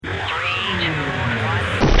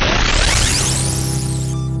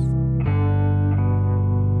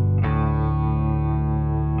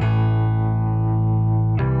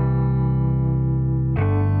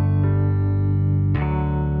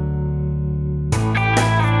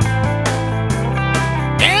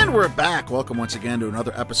we're back. Welcome once again to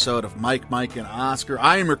another episode of Mike, and Oscar.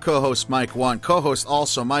 I am your co-host, Mike One. Co-host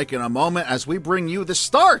also Mike in a moment as we bring you the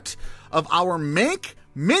start of our Mank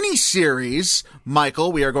mini-series.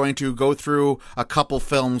 Michael, we are going to go through a couple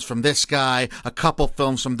films from this guy, a couple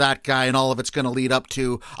films from that guy, and all of it's going to lead up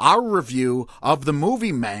to our review of the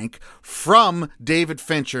movie Mank from David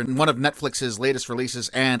Fincher, one of Netflix's latest releases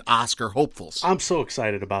and Oscar hopefuls. I'm so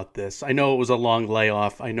excited about this. I know it was a long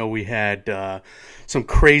layoff. I know we had some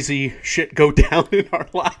crazy shit go down in our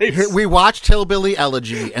lives. We watched Hillbilly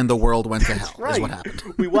Elegy and the world went to hell, right. Is what happened.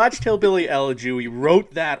 We watched Hillbilly Elegy. We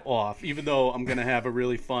wrote that off, even though I'm going to have a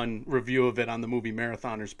really fun review of it on the Movie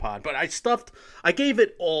Marathoners pod. But I gave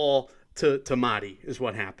it all to Marty is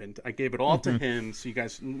what happened. I gave it all to him. So you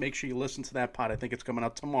guys make sure you listen to that pod. I think it's coming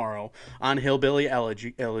out tomorrow on Hillbilly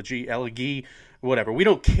Elegy, whatever. We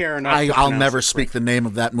don't care enough. I'll never speak the name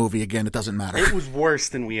of that movie again. It doesn't matter. It was worse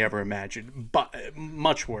than we ever imagined, but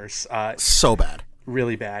much worse. So bad.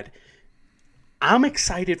 Really bad. I'm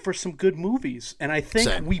excited for some good movies, and I think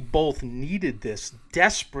Same. we both needed this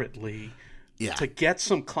desperately. Yeah. To get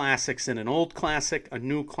some classics in, an old classic, a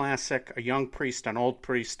new classic, a young priest, an old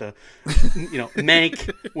priest,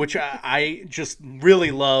 Mank, which I just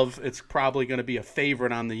really love. It's probably going to be a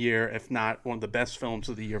favorite on the year, if not one of the best films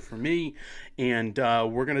of the year for me. And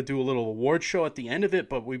we're going to do a little award show at the end of it,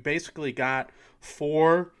 but we basically got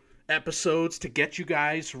 4 episodes to get you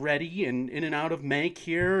guys ready and in and out of Mank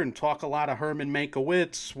here and talk a lot of Herman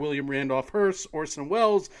Mankiewicz, William Randolph Hearst, Orson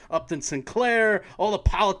Welles, Upton Sinclair, all the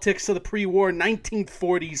politics of the pre-war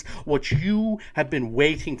 1940s, what you have been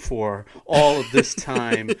waiting for all of this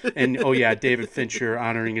time. And oh yeah, David Fincher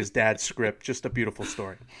honoring his dad's script. Just a beautiful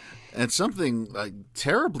story. And something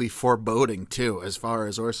terribly foreboding, too, as far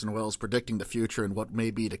as Orson Welles predicting the future and what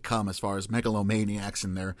may be to come as far as megalomaniacs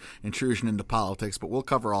and their intrusion into politics. But we'll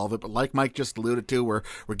cover all of it. But like Mike just alluded to, we're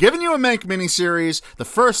giving you a Mank miniseries. The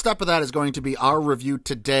first step of that is going to be our review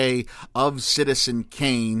today of Citizen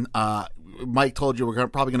Kane. Mike told you we're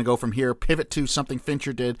probably going to go from here, pivot to something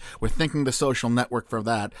Fincher did. We're thinking The Social Network for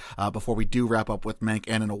that before we do wrap up with Mank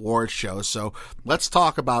and an awards show. So let's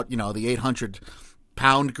talk about, the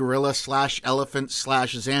 800-pound gorilla / elephant /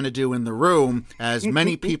 Xanadu in the room, as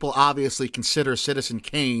many people obviously consider Citizen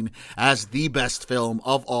Kane as the best film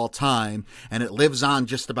of all time, and it lives on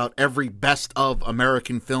just about every best of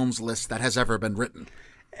American films list that has ever been written.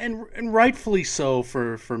 And rightfully so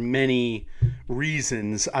for many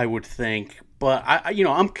reasons, I would think. But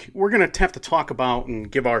we're going to have to talk about and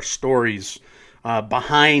give our stories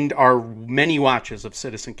behind our many watches of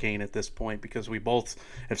Citizen Kane at this point, because we both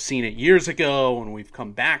have seen it years ago and we've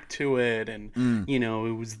come back to it, and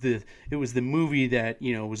it was the movie that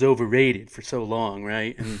was overrated for so long,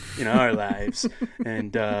 right? And in our lives,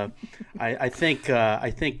 and I think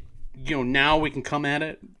now we can come at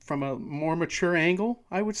it from a more mature angle,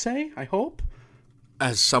 I would say. I hope.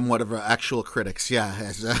 As somewhat of actual critics, yeah,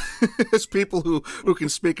 as people who can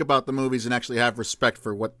speak about the movies and actually have respect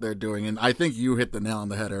for what they're doing. And I think you hit the nail on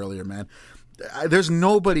the head earlier, man. There's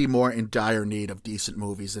nobody more in dire need of decent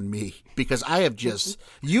movies than me, because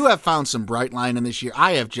you have found some bright line in this year.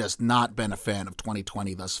 I have just not been a fan of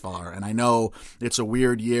 2020 thus far, and I know it's a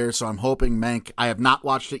weird year, so I'm hoping Mank, I have not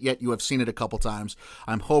watched it yet, you have seen it a couple times,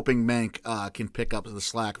 I'm hoping Mank can pick up the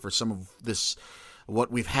slack for some of this,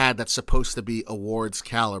 what we've had that's supposed to be awards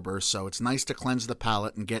caliber. So it's nice to cleanse the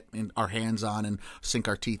palate and get our hands on and sink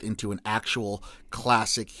our teeth into an actual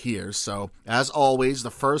classic here. So as always,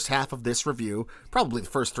 the first half of this review, probably the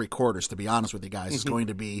first 3/4 to be honest with you guys, is going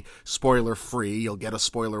to be spoiler free. You'll get a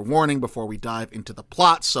spoiler warning before we dive into the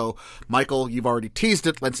plot. So Michael, you've already teased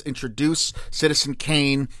it. Let's introduce Citizen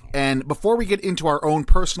Kane. And before we get into our own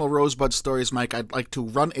personal Rosebud stories, Mike, I'd like to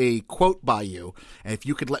run a quote by you. And if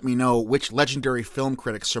you could let me know which legendary film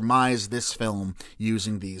critic surmised this film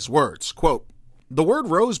using these words. Quote, "The word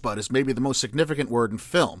rosebud is maybe the most significant word in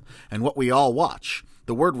film, and what we all watch.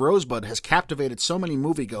 The word rosebud has captivated so many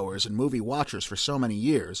moviegoers and movie watchers for so many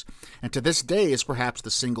years, and to this day is perhaps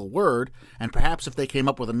the single word, and perhaps if they came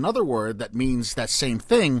up with another word that means that same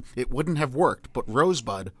thing, it wouldn't have worked, but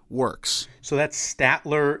rosebud works." So that's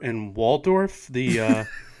Statler and Waldorf, and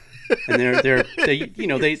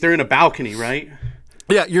they're in a balcony, right?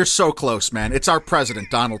 Yeah, you're so close, man. It's our president,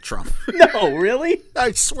 Donald Trump. No, really?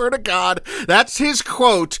 I swear to God. That's his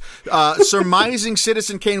quote, surmising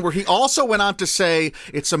Citizen Kane, where he also went on to say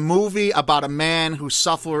it's a movie about a man who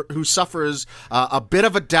suffers a bit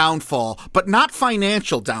of a downfall, but not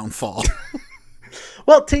financial downfall.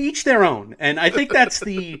 Well, to each their own, and I think that's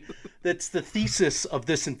the thesis of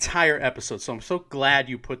this entire episode. So I'm so glad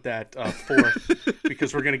you put that forth,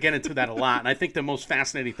 because we're going to get into that a lot. And I think the most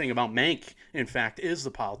fascinating thing about Mank, in fact, is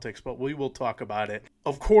the politics, but we will talk about it.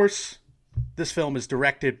 Of course, this film is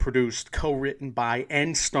directed, produced, co-written by,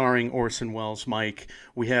 and starring Orson Welles, Mike.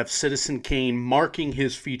 We have Citizen Kane marking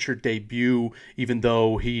his feature debut, even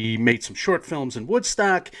though he made some short films in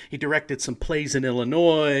Woodstock. He directed some plays in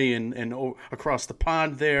Illinois and across the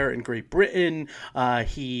pond there in Great Britain.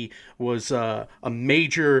 He was a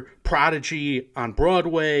major prodigy on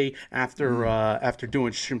Broadway after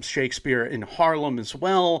doing some Shakespeare in Harlem as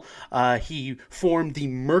well. He formed the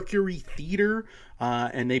Mercury Theater,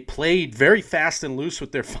 and they played very fast and loose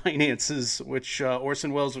with their finances, which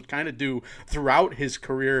Orson Welles would kind of do throughout his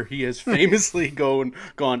career. He has famously gone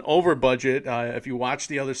over budget. If you watch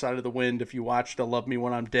The Other Side of the Wind, if you watch Love Me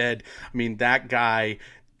When I'm Dead, I mean, that guy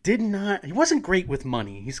he wasn't great with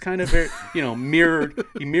money. He's kind of very,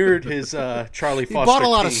 mirrored his Charlie Foster. He bought a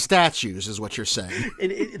lot King. of statues, is what you're saying.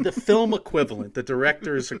 The film equivalent, the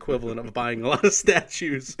director's equivalent of buying a lot of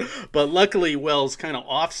statues. But luckily, Welles kind of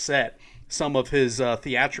offset some of his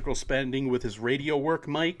theatrical spending with his radio work,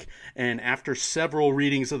 Mike. And after several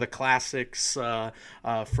readings of the classics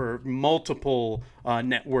for multiple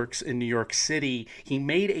networks in New York City, he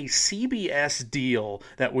made a CBS deal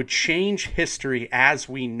that would change history as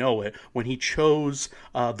we know it when he chose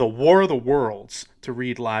The War of the Worlds to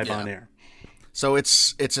read live on air. So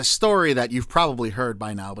it's a story that you've probably heard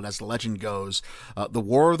by now, but as the legend goes, the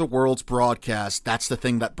War of the Worlds broadcast, that's the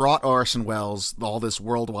thing that brought Orson Welles all this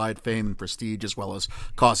worldwide fame and prestige, as well as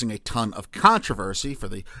causing a ton of controversy for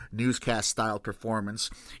the newscast-style performance.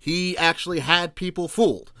 He actually had people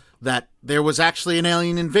fooled that there was actually an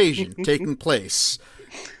alien invasion taking place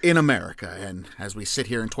in America. And as we sit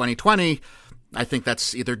here in 2020... I think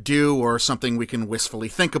that's either due or something we can wistfully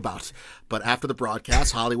think about. But after the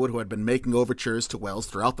broadcast, Hollywood, who had been making overtures to Welles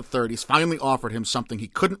throughout the 30s, finally offered him something he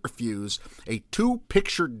couldn't refuse, a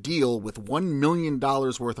 2-picture deal with $1 million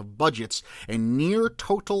worth of budgets and near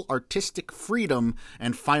total artistic freedom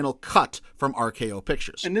and final cut from RKO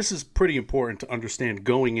Pictures. And this is pretty important to understand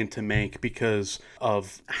going into Mank because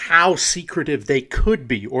of how secretive they could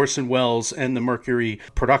be. Orson Welles and the Mercury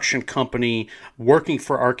production company working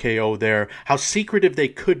for RKO there, how secretive they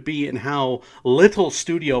could be and how little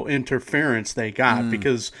studio interference they got,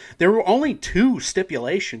 because there were only 2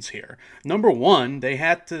 stipulations here. Number one, they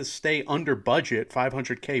had to stay under budget,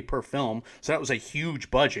 $500K per film, so that was a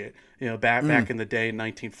huge budget. Back in the day in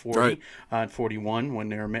 1940 and 41 when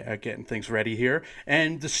they were getting things ready here.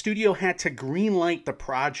 And the studio had to greenlight the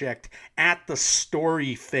project at the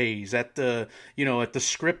story phase, at the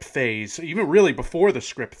script phase, even really before the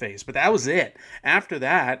script phase. But that was it. After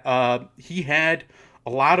that, he had a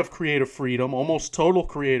lot of creative freedom, almost total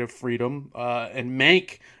creative freedom, and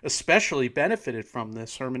Mank especially benefited from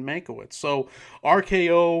this, Herman Mankiewicz. So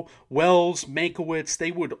RKO, Welles, Mankiewicz, they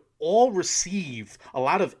would all receive a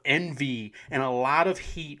lot of envy and a lot of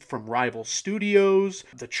heat from rival studios.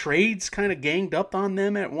 The trades kind of ganged up on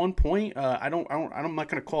them at one point. I'm not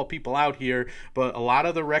going to call people out here, but a lot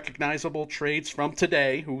of the recognizable trades from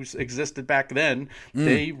today, who existed back then,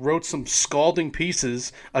 they wrote some scalding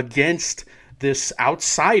pieces against this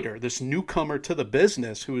outsider, this newcomer to the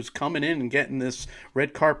business who is coming in and getting this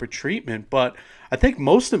red carpet treatment. But I think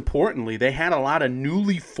most importantly, they had a lot of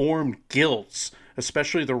newly formed guilds,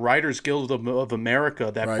 especially the Writers Guild of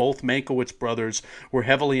America that both Mankiewicz brothers were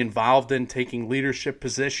heavily involved in, taking leadership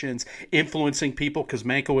positions, influencing people, because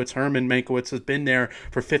Herman Mankiewicz has been there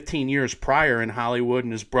for 15 years prior in Hollywood,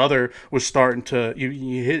 and his brother was starting to,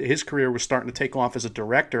 his career was starting to take off as a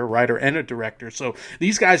director, writer and a director. So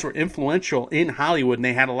these guys were influential in Hollywood, and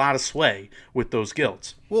they had a lot of sway with those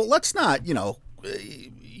guilds. Well, let's not,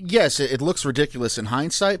 yes, it looks ridiculous in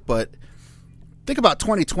hindsight, but think about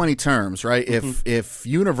 2020 terms, right? If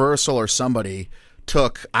Universal or somebody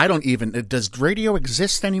took, does radio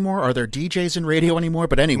exist anymore? Are there DJs in radio anymore?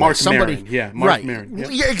 But anyway, Mark Maron.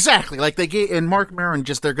 Yeah, exactly. Like Mark Maron,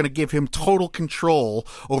 they're going to give him total control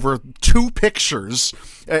over 2 pictures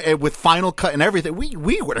with final cut and everything.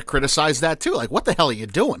 We would have criticized that too. Like, what the hell are you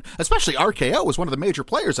doing? Especially RKO was one of the major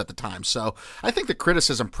players at the time. So I think the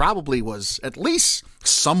criticism probably was at least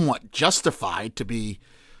somewhat justified to be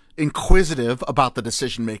inquisitive about the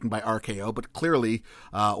decision making by RKO, but clearly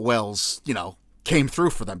Welles, came through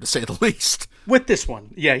for them, to say the least. With this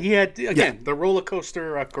one, he had the roller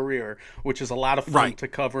coaster career, which is a lot of fun to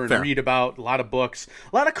cover and read about. A lot of books,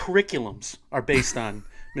 a lot of curriculums are based on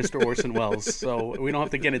Mr. Orson Welles, so we don't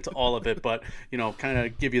have to get into all of it, but kind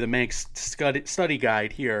of give you the Mank study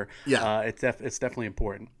guide here. It's definitely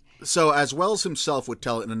important. So, as Wells himself would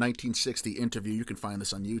tell it in a 1960 interview, you can find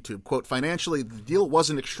this on YouTube, quote, "Financially, the deal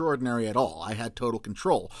wasn't extraordinary at all. I had total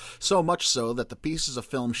control. So much so that the pieces of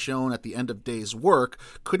film shown at the end of Day's work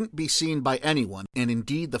couldn't be seen by anyone, and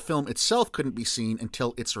indeed the film itself couldn't be seen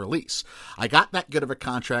until its release. I got that good of a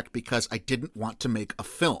contract because I didn't want to make a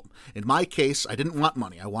film. In my case, I didn't want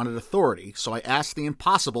money. I wanted authority, so I asked the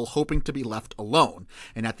impossible, hoping to be left alone.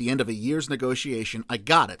 And at the end of a year's negotiation, I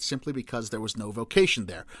got it, simply because there was no vocation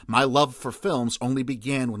there. My love for films only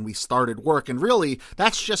began when we started work, and really,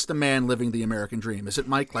 that's just a man living the American dream, is it,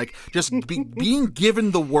 Mike? Like, just being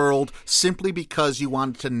given the world simply because you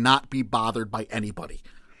wanted to not be bothered by anybody."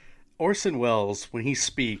 Orson Welles, when he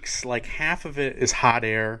speaks, like half of it is hot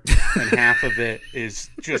air and half of it is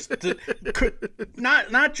just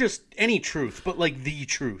not just any truth, but like the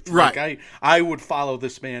truth. Right. Like I would follow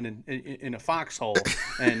this man in a foxhole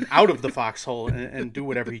and out of the foxhole and do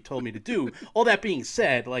whatever he told me to do. All that being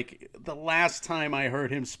said, like the last time I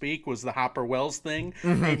heard him speak was the Hopper Wells thing,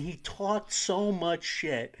 and he talked so much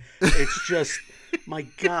shit. It's just... My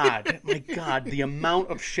God, the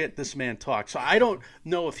amount of shit this man talks. So I don't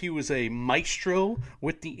know if he was a maestro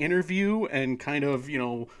with the interview and kind of,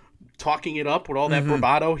 talking it up with all that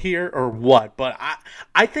bravado here or what. But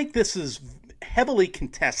I think this is heavily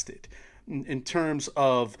contested in terms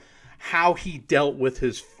of how he dealt with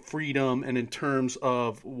his freedom and in terms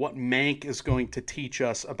of what Mank is going to teach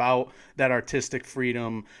us about that artistic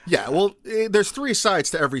freedom. Yeah, well, there's three sides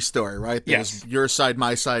to every story, right? There's your side,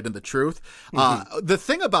 my side, and the truth. The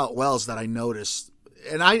thing about Wells that I noticed,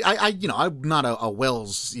 and I'm not a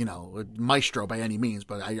Wells, maestro by any means,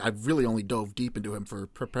 but I've really only dove deep into him for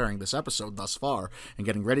preparing this episode thus far and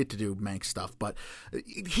getting ready to do Mank stuff. But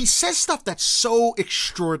he says stuff that's so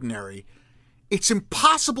extraordinary. It's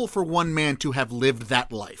impossible for one man to have lived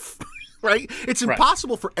that life, right? It's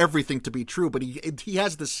impossible for everything to be true, but he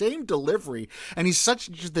has the same delivery, and he's such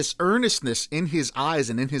this earnestness in his eyes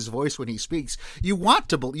and in his voice when he speaks. You want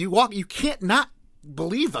to believe, you can't not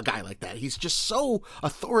believe a guy like that. He's just so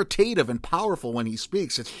authoritative and powerful when he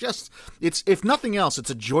speaks. It's if nothing else,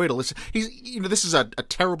 it's a joy to listen. He's, this is a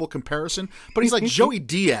terrible comparison, but he's like Joey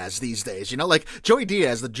Diaz these days, like Joey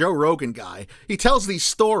Diaz, the Joe Rogan guy. He tells these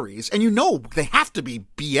stories and they have to be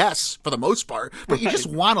BS for the most part, but you just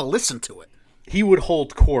want to listen to it. He would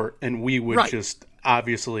hold court and we would just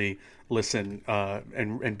obviously listen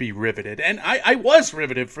and be riveted. And I was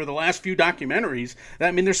riveted for the last few documentaries.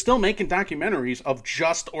 I mean, they're still making documentaries of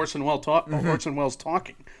just Orson Welles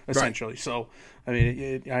talking, essentially. Right. So, I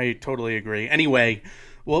mean, I totally agree. Anyway,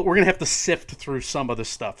 well, we're going to have to sift through some of the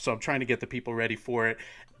stuff. So I'm trying to get the people ready for it.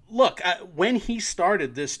 Look, when he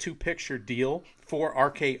started this 2-picture deal for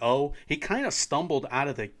RKO, he kind of stumbled out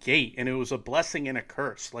of the gate, and it was a blessing and a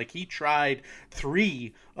curse. Like, he tried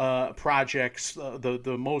 3 projects,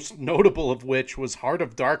 the most notable of which was Heart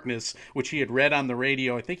of Darkness, which he had read on the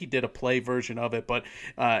radio. I think he did a play version of it, but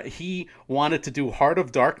he wanted to do Heart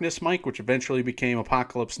of Darkness, Mike, which eventually became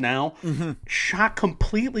Apocalypse Now, shot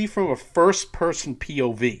completely from a first-person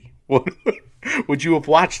POV. Would you have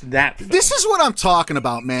watched that film? This is what I'm talking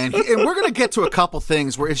about, man. And we're going to get to a couple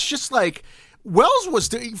things where it's just like Wells was,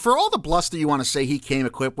 for all the bluster you want to say he came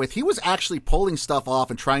equipped with, he was actually pulling stuff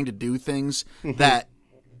off and trying to do things that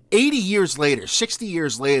 80 years later, 60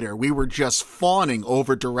 years later, we were just fawning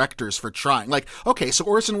over directors for trying. Like, okay, so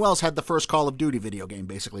Orson Welles had the first Call of Duty video game,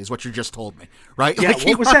 basically, is what you just told me, right? Yeah, like,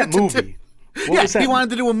 what was that movie? He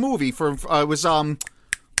wanted to do a movie for, it was,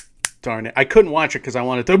 darn it. I couldn't watch it because I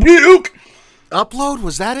wanted to puke. Upload,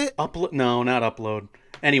 was that it? No, not Upload.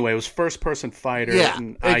 Anyway, it was first-person fighter,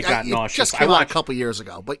 and I got nauseous. It just came out a couple years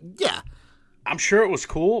ago, but yeah. I'm sure it was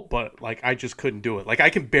cool, but like I just couldn't do it. Like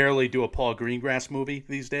I can barely do a Paul Greengrass movie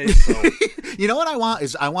these days. So. You know what I want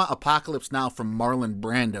is Apocalypse Now from Marlon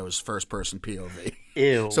Brando's first-person POV.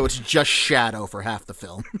 Ew. So it's just shadow for half the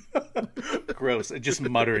film. Gross. Just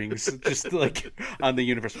mutterings, just like on the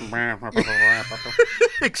universe.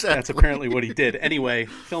 Exactly. That's apparently what he did. Anyway,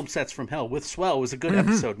 Film Sets from Hell with Swell was a good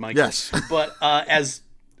episode, Mike. Yes. But as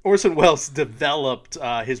Orson Welles developed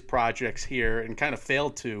his projects here and kind of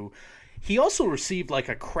failed to, he also received like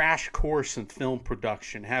a crash course in film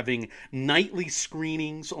production, having nightly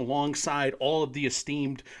screenings alongside all of the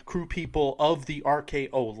esteemed crew people of the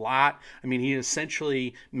RKO lot. I mean, he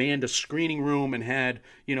essentially manned a screening room and had,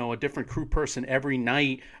 a different crew person every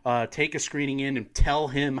night take a screening in and tell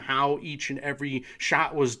him how each and every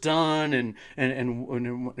shot was done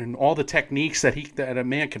and all the techniques that a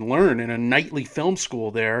man can learn in a nightly film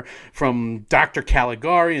school there, from Dr.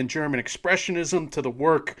 Caligari and German Expressionism to the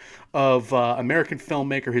work of American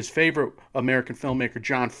filmmaker, his favorite American filmmaker,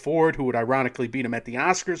 John Ford, who would ironically beat him at the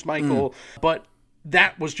Oscars, Michael. But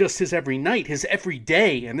that was just his every night, his every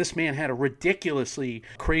day. And this man had a ridiculously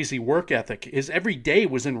crazy work ethic. His every day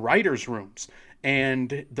was in writers' rooms.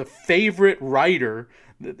 And the favorite writer,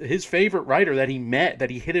 his favorite writer that he met, that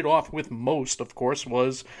he hit it off with most, of course,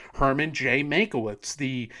 was Herman J. Mankiewicz,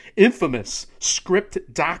 the infamous script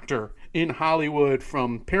doctor in Hollywood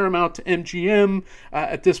from Paramount to MGM.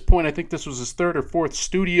 At this point, I think this was his third or fourth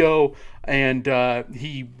studio, and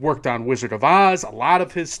he worked on Wizard of Oz. A lot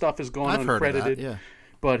of his stuff is gone uncredited. Heard of that, yeah.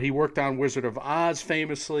 But he worked on Wizard of Oz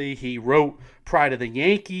famously. He wrote Pride of the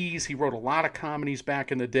Yankees. He wrote a lot of comedies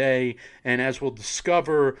back in the day. And as we'll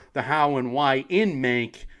discover the how and why in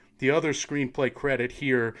Mank, the other screenplay credit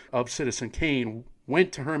here of Citizen Kane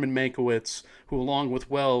went to Herman Mankiewicz, who along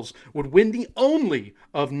with Wells would win the only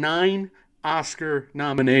of 9 Oscar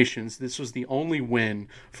nominations. This was the only win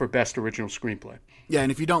for Best Original Screenplay. Yeah,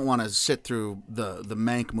 and if you don't want to sit through the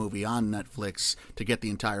Mank movie on Netflix to get the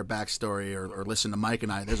entire backstory or listen to Mike and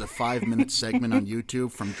I, there's a 5-minute segment on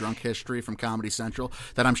YouTube from Drunk History from Comedy Central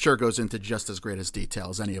that I'm sure goes into just as great as detail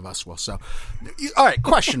as any of us will. So, all right,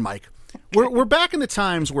 question, Mike. We're back in the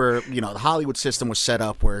times where, the Hollywood system was set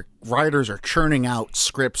up where writers are churning out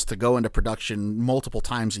scripts to go into production multiple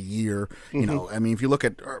times a year. I mean, if you look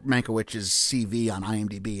at Mankiewicz's CV on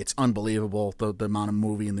IMDb, it's unbelievable the amount of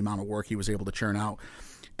movie and the amount of work he was able to churn out.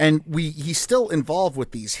 And he's still involved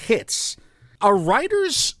with these hits. Are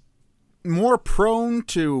writers more prone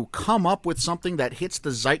to come up with something that hits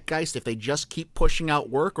the zeitgeist if they just keep pushing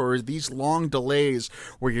out work, or is these long delays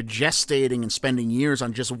where you're gestating and spending years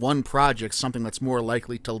on just one project something that's more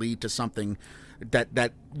likely to lead to something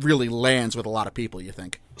that really lands with a lot of people, you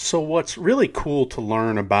think? So what's really cool to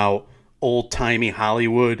learn about old-timey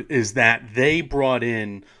Hollywood is that they brought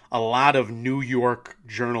in a lot of New York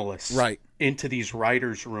journalists into these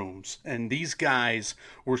writers' rooms. And these guys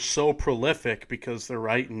were so prolific because they're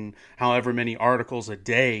writing however many articles a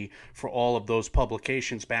day for all of those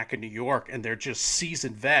publications back in New York. And they're just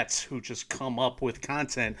seasoned vets who just come up with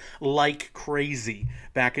content like crazy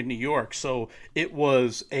back in New York. So it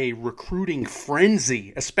was a recruiting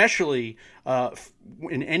frenzy, especially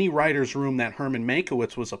in any writer's room that Herman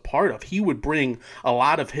Mankiewicz was a part of. He would bring a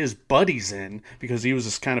lot of his buddies in because he was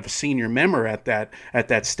this kind of a senior member at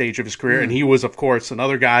that stage of his career. And he was, of course,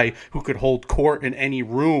 another guy who could hold court in any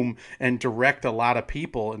room and direct a lot of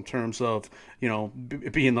people in terms of,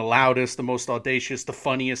 being the loudest, the most audacious, the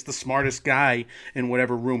funniest, the smartest guy in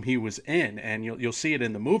whatever room he was in. And you'll see it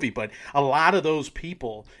in the movie. But a lot of those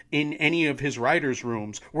people in any of his writers'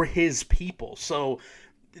 rooms were his people. So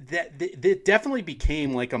that definitely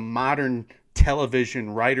became like a modern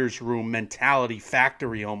television writer's room mentality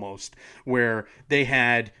factory almost, where they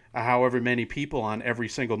had however many people on every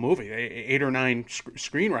single movie, 8 or 9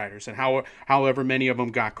 screenwriters, and however many of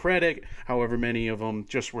them got credit, however many of them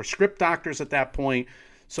just were script doctors at that point.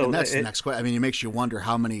 So and that's the next question. I mean, it makes you wonder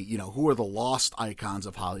how many, who are the lost icons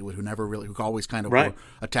of Hollywood who always kind of were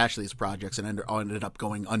attached to these projects and ended up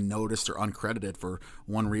going unnoticed or uncredited for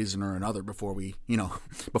one reason or another before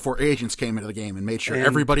before agents came into the game and made sure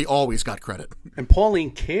everybody always got credit. And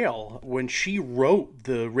Pauline Kael, when she wrote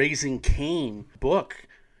the Raising Cain book,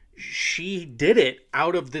 she did it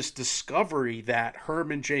out of this discovery that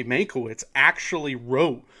Herman J. Mankiewicz actually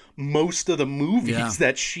wrote most of the movies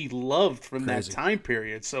that she loved from that time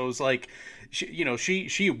period. So it was like,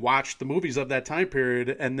 she watched the movies of that time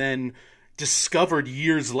period and then discovered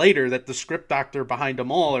years later that the script doctor behind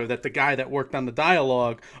them all, or that the guy that worked on the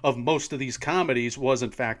dialogue of most of these comedies, was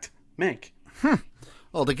in fact Mank.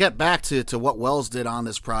 Well, to get back to what Wells did on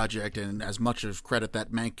this project, and as much of credit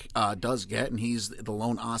that Mank does get, and he's the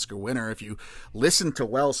lone Oscar winner, if you listen to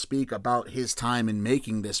Wells speak about his time in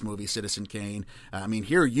making this movie, Citizen Kane, I mean,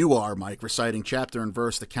 here you are, Mike, reciting chapter and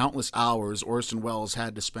verse the countless hours Orson Welles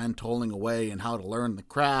had to spend toiling away and how to learn the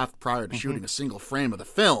craft prior to shooting a single frame of the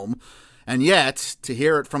film. And yet, to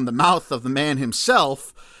hear it from the mouth of the man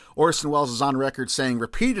himself, Orson Welles is on record saying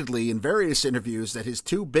repeatedly in various interviews that his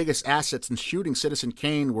 2 biggest assets in shooting Citizen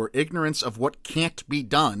Kane were ignorance of what can't be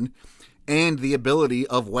done and the ability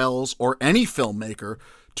of Welles or any filmmaker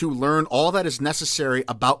to learn all that is necessary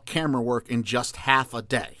about camera work in just half a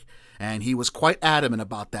day. And he was quite adamant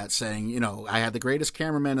about that, saying, I had the greatest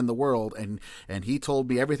cameraman in the world, and he told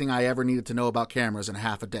me everything I ever needed to know about cameras in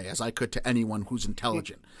half a day, as I could to anyone who's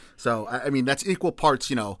intelligent. So, I mean, that's equal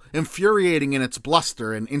parts, infuriating in its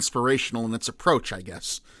bluster and inspirational in its approach, I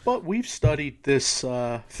guess. But we've studied this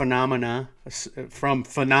phenomena from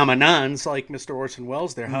phenomenons like Mr. Orson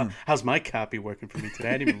Welles there. How's my copy working for me today?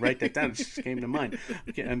 I didn't even write that down. It just came to mind.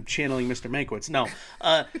 I'm channeling Mr. Mankiewicz. No.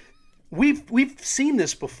 we've seen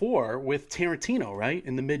this before with Tarantino, right?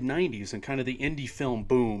 In the mid 90s and kind of the indie film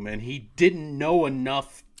boom, and he didn't know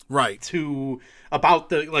enough right to about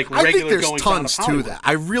the like I regular think there's goings tons on of to Hollywood. that.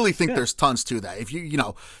 I really think there's tons to that. If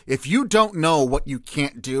if you don't know what you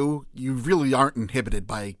can't do, you really aren't inhibited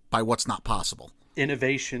by what's not possible.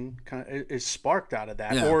 Innovation kind of is sparked out of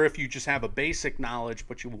that. Yeah. Or if you just have a basic knowledge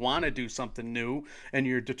but you want to do something new and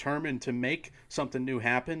you're determined to make something new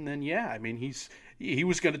happen, then yeah, I mean he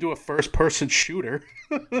was going to do a first person shooter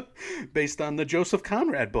based on the Joseph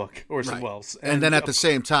Conrad book, Orson Welles. And then at the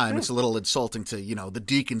same time, it's a little insulting to, the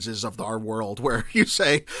Deaconses of our world where you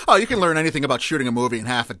say, oh, you can learn anything about shooting a movie in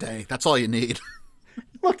half a day. That's all you need.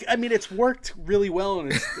 Look, I mean, it's worked really well,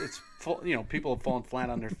 and it's people have fallen flat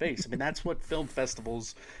on their face. I mean, that's what film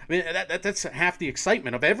festivals. I mean, that's half the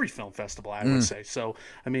excitement of every film festival, I would say. So,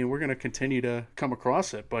 I mean, we're going to continue to come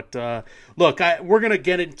across it. But look, we're going to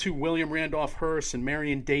get into William Randolph Hearst and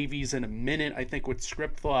Marion Davies in a minute, I think, with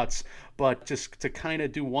script thoughts. But just to kind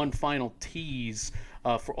of do one final tease.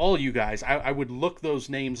 For all you guys, I would look those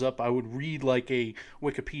names up. I would read like a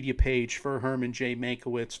Wikipedia page for Herman J.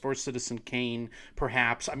 Mankiewicz, for Citizen Kane,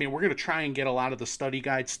 perhaps. I mean, we're going to try and get a lot of the study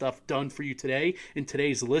guide stuff done for you today in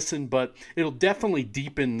today's listen, but it'll definitely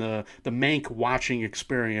deepen the Mank watching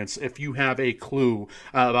experience if you have a clue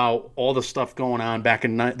about all the stuff going on back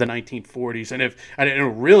in the 1940s. And it'll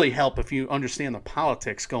really help if you understand the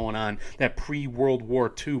politics going on, that pre-World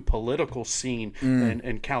War II political scene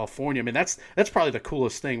in California. I mean, that's probably the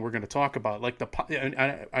coolest thing we're going to talk about. Like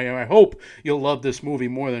I hope you'll love this movie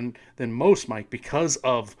more than most, Mike, because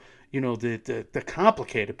of the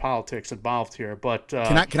complicated politics involved here. But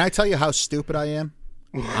can I tell you how stupid I am?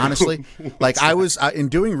 Honestly, like I was in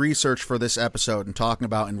doing research for this episode and talking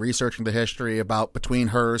about and researching the history about between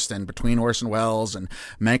Hearst and between Orson Welles and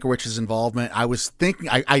Mankiewicz's involvement. I was thinking,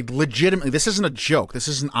 I legitimately, this isn't a joke. This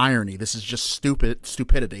isn't irony. This is just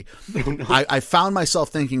stupidity. No. I found myself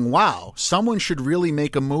thinking, wow, someone should really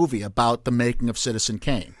make a movie about the making of Citizen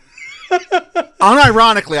Kane.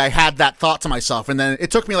 Unironically, I had that thought to myself, and then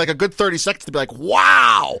it took me like a good 30 seconds to be like,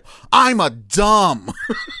 wow, I'm a dumb.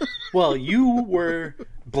 Well, you were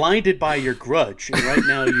blinded by your grudge, and right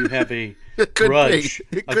now you have a grudge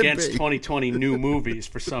against 2020 new movies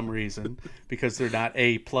for some reason, because they're not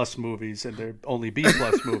A+ movies and they're only B+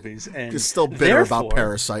 movies. And you're still bitter about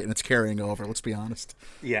Parasite, and it's carrying over. Let's be honest.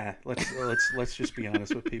 Yeah, let's just be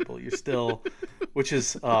honest with people. You're still, which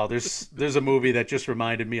is there's a movie that just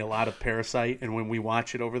reminded me a lot of Parasite, and when we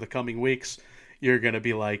watch it over the coming weeks, you're gonna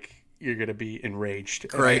be enraged.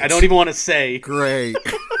 Great. I don't even want to say. Great.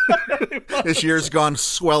 This year's gone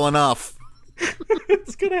swell enough.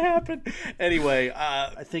 It's gonna happen anyway.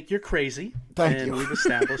 I think you're crazy. Thank you. We've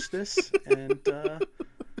established this, and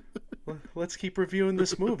let's keep reviewing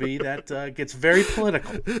this movie that gets very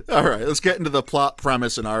political. All right, let's get into the plot,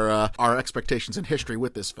 premise, and our expectations and history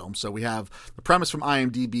with this film. So we have the premise from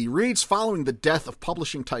IMDb reads: following the death of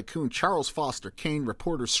publishing tycoon Charles Foster Kane,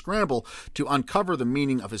 reporters scramble to uncover the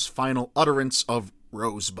meaning of his final utterance of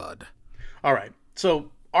Rosebud. All right,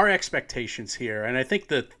 so our expectations here, and I think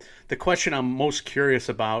that the question I'm most curious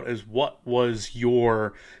about is, what was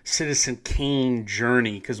your Citizen Kane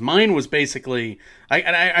journey? Because mine was basically,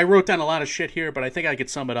 I wrote down a lot of shit here, but I think I could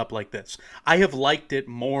sum it up like this. I have liked it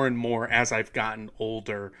more and more as I've gotten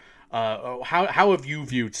older. How have you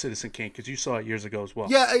viewed Citizen Kane? Because you saw it years ago as well.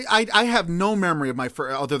 Yeah, I have no memory of my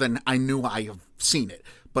first, other than I knew I have seen it.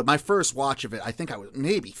 But my first watch of it, I think I was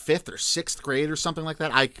maybe 5th or 6th grade or something like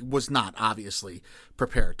that. I was not obviously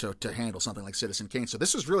prepared to handle something like Citizen Kane. So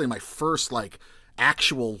this was really my first like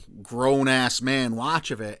actual grown-ass man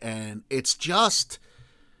watch of it. And it's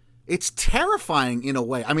terrifying in a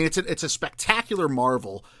way. I mean, it's a spectacular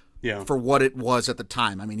marvel. Yeah. For what it was at the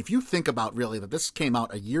time. I mean, if you think about really that this came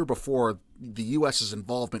out a year before the U.S.'s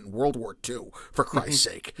involvement in World War II, for Christ's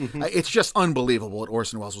sake. It's just unbelievable what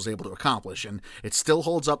Orson Welles was able to accomplish. And it still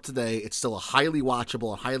holds up today. It's still a highly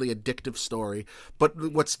watchable, a highly addictive story. But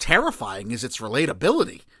what's terrifying is its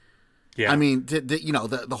relatability. Yeah. I mean,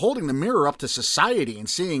 the holding the mirror up to society and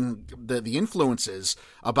seeing the influences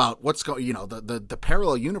about what's going, the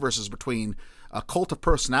parallel universes between a cult of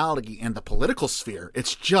personality and the political sphere.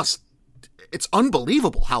 It's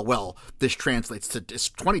unbelievable how well this translates to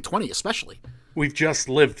 2020, especially. We've just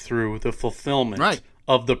lived through the fulfillment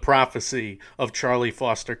of the prophecy of Charlie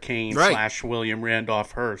Foster Kane / William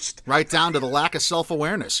Randolph Hearst. Right down to the lack of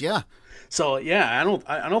self-awareness. Yeah. So yeah,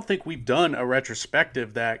 I don't think we've done a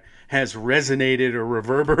retrospective that has resonated or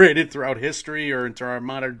reverberated throughout history or into our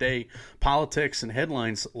modern day politics and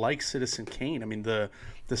headlines like Citizen Kane. I mean, the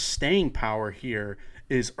staying power here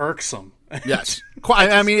is irksome. Yes,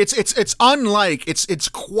 I mean it's unlike it's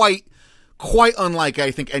quite quite unlike, I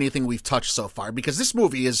think, anything we've touched so far, because this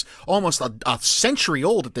movie is almost a century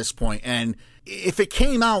old at this point, and if it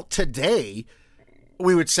came out today,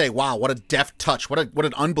 we would say, wow, what a deft touch, what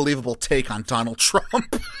an unbelievable take on Donald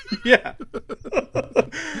Trump. Yeah.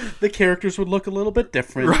 The characters would look a little bit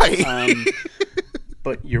different. Right.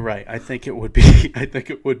 But you're right. I think it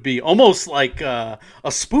would be almost like a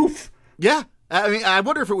spoof. Yeah. I mean, I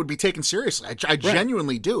wonder if it would be taken seriously. I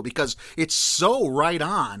genuinely do, because it's so right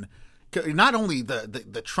on. Not only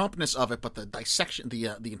the Trumpness of it, but the dissection,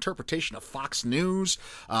 the interpretation of Fox News,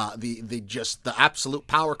 the absolute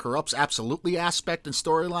power corrupts absolutely aspect and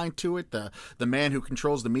storyline to it. The man who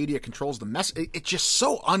controls the media controls the mess. It's just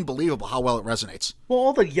so unbelievable how well it resonates. Well,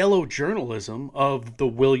 all the yellow journalism of the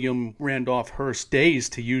William Randolph Hearst days,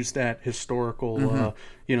 to use that historical,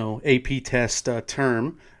 AP test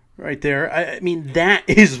term. Right there. I mean, that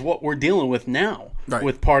is what we're dealing with now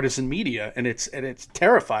with partisan media, and it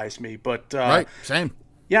terrifies me. But right, same.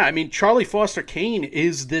 Yeah, I mean, Charlie Foster Kane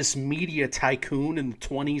is this media tycoon in the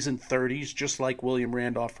 20s and 30s, just like William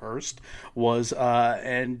Randolph Hearst was,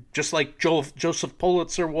 and just like Joseph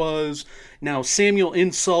Pulitzer was. Now, Samuel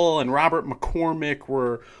Insull and Robert McCormick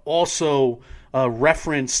were also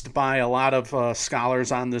referenced by a lot of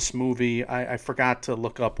scholars on this movie. I forgot to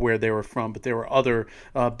look up where they were from, but there were other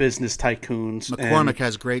business tycoons. McCormick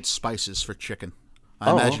has great spices for chicken.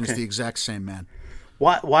 I imagine it's the exact same man.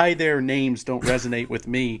 Why their names don't resonate with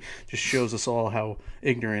me just shows us all how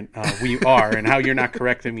ignorant we are, and how you're not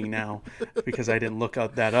correcting me now because I didn't look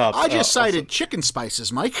that up. I just cited chicken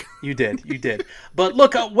spices, Mike. You did. But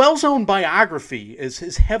look, Wells' own biography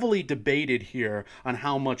is heavily debated here on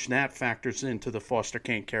how much that factors into the Foster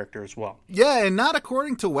Kane character as well. Yeah, and not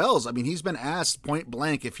according to Wells. I mean, he's been asked point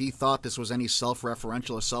blank if he thought this was any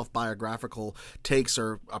self-referential or self-biographical takes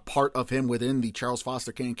or a part of him within the Charles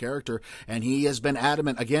Foster Kane character, and he has been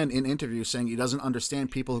adamant, again, in interviews, saying he doesn't understand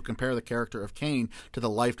people who compare the character of Kane to the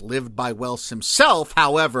life lived by Wells himself.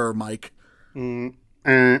 However, Mike...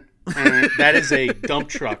 That is a dump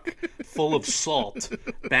truck full of salt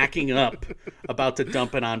backing up, about to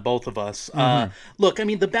dump it on both of us. Look, I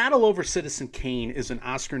mean, The Battle Over Citizen Kane is an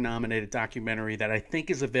Oscar-nominated documentary that I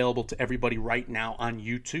think is available to everybody right now on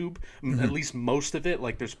YouTube, at least most of it.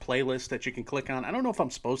 Like, there's playlists that you can click on. I don't know if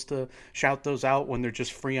I'm supposed to shout those out when they're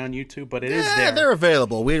just free on YouTube, but it is there. They're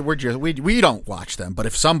available. We don't watch them, but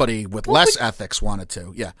if somebody with less ethics wanted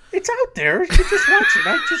to, yeah. It's out there. You just watch it.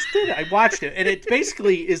 I just did it. I watched it, and it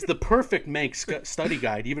basically is the perfect Mank study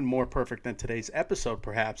guide, even more perfect than today's episode,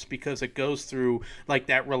 perhaps, because it goes through like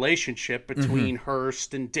that relationship between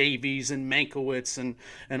Hearst and Davies and Mankiewicz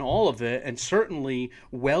and all of it. And certainly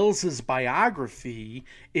Wells's biography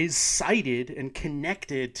is cited and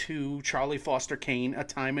connected to Charlie Foster Kane a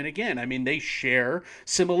time and again. I mean, they share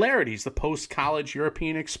similarities. The post-college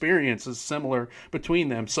European experience is similar between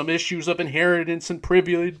them. Some issues of inheritance and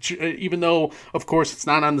privilege, even though, of course, it's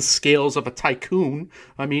not on the scales of a tycoon.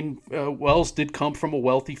 I mean, Wells did come from a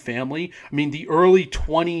wealthy family. I mean, the early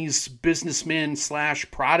 20s businessman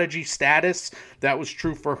 / prodigy status, that was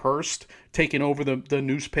true for Hearst, taking over the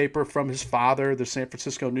newspaper from his father, the San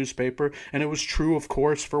Francisco newspaper. And it was true, of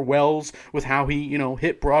course, for Wells with how he,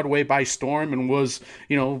 hit Broadway by storm and was,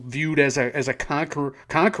 viewed as a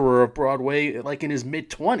conqueror of Broadway, like in his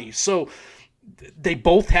mid-20s. So they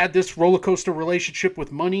both had this roller coaster relationship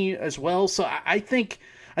with money as well. So I think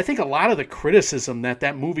a lot of the criticism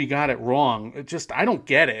that movie got it wrong, I don't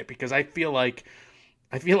get it, because I feel like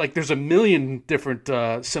there's a million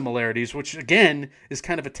different similarities, which again is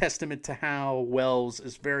kind of a testament to how Wells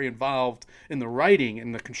is very involved in the writing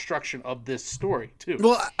and the construction of this story too.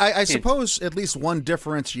 Well, I suppose at least one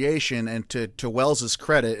differentiation, and to Wells's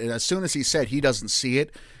credit, as soon as he said he doesn't see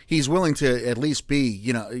it, he's willing to at least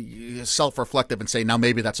be, self-reflective and say, now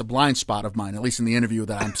maybe that's a blind spot of mine, at least in the interview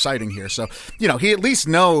that I'm citing here. So, he at least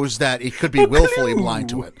knows that he could be willfully blind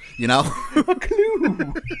to it, A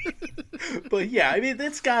clue. But yeah, I mean,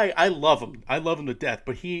 this guy, I love him. I love him to death,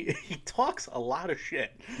 but he talks a lot of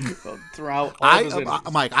shit throughout all of his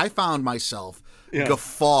interviews. Mike, I found myself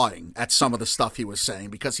guffawing at some of the stuff he was saying,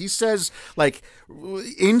 because he says like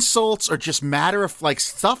insults or just matter of like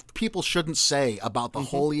stuff people shouldn't say about the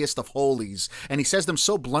holiest of holies, and he says them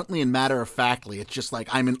so bluntly and matter of factly. It's just like,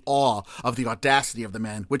 I'm in awe of the audacity of the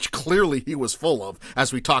man, which clearly he was full of,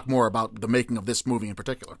 as we talk more about the making of this movie in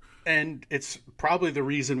particular. And it's probably the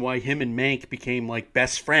reason why him and Mank became like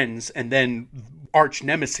best friends and then arch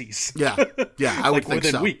nemesis. Yeah, I would think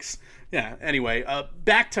within so. weeks. Yeah. Anyway,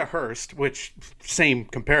 back to Hearst, which same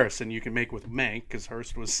comparison you can make with Mank, because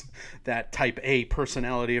Hearst was that type A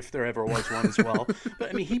personality, if there ever was one as well. But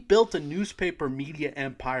I mean, he built a newspaper media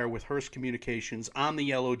empire with Hearst Communications on the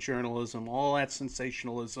yellow journalism, all that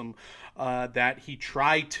sensationalism, that he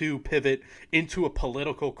tried to pivot into a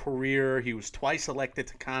political career. He was twice elected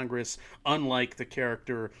to Congress, unlike the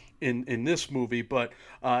character in this movie, but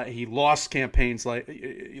he lost campaigns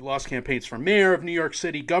for mayor of New York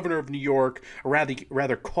City, governor of New York, a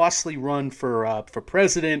rather costly run for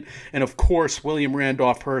president, and of course William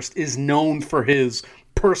Randolph Hearst is known for his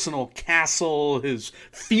personal castle, his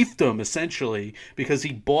fiefdom essentially, because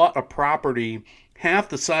he bought a property half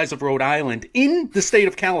the size of Rhode Island in the state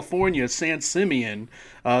of California, San Simeon,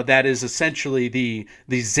 that is essentially the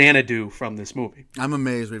Xanadu from this movie. I'm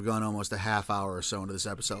amazed we've gone almost a half hour or so into this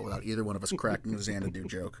episode without either one of us cracking the Xanadu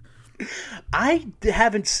joke. I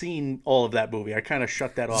haven't seen all of that movie. I kind of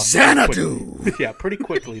shut that off. Xanadu! Pretty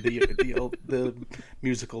quickly, the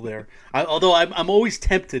musical there. Although I'm always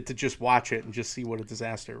tempted to just watch it and just see what a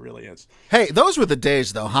disaster it really is. Hey, those were the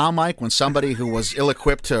days, though, huh, Mike, when somebody who was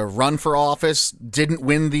ill-equipped to run for office didn't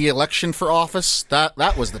win the election for office?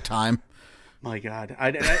 That was the time. My God.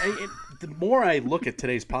 The more I look at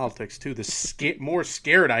today's politics, too, the more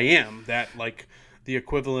scared I am that, like, the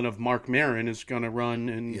equivalent of Mark Maron is going to run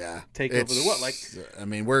and take over the what? Like, I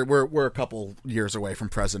mean, we're a couple years away from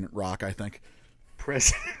President Rock, I think.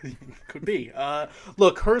 Could be.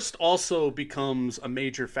 Look, Hearst also becomes a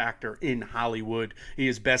major factor in Hollywood. He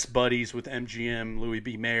is best buddies with MGM, Louis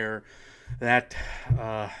B. Mayer, that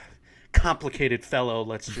complicated fellow,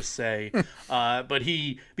 let's just say. But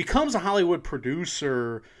he becomes a Hollywood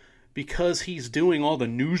producer because he's doing all the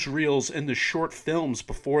newsreels and the short films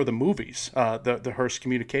before the movies, the Hearst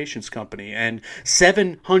Communications Company. And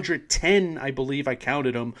 710, I believe I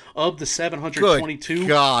counted them, of the 722. Good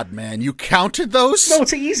God, man. You counted those? No,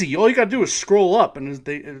 it's easy. All you got to do is scroll up, and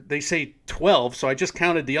they say 12, so I just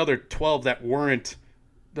counted the other 12 that weren't,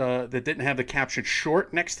 that didn't have the caption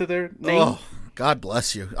short next to their name. Oh. God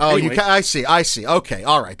bless you. Oh, anyway, I see. Okay,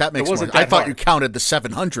 all right. That makes more sense. I thought you counted the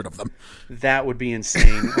 700 of them. That would be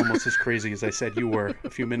insane. Almost as crazy as I said you were a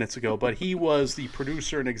few minutes ago. But he was the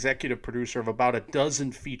producer and executive producer of about a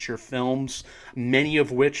dozen feature films, many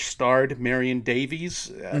of which starred Marion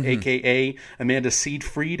Davies, a.k.a. Amanda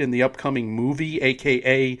Seyfried, in the upcoming movie,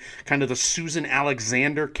 a.k.a. kind of the Susan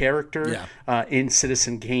Alexander character in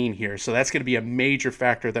Citizen Kane here. So that's going to be a major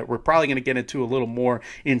factor that we're probably going to get into a little more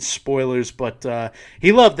in spoilers, but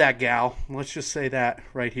he loved that gal. Let's just say that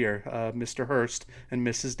right here, Mr. Hearst and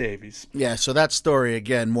Mrs. Davies. Yeah, so that story,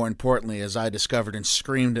 again, more importantly, as I discovered and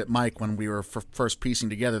screamed at Mike when we were first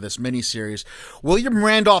piecing together this miniseries, William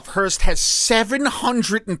Randolph Hearst has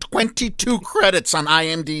 722 credits on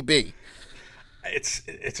IMDb.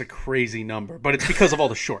 It's a crazy number, but it's because of all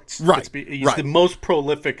the shorts. Right. He's the most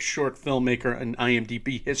prolific short filmmaker in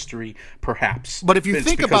IMDb history, perhaps. But if you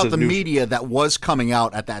think about the media that was coming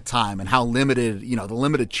out at that time and how limited, the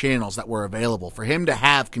limited channels that were available, for him to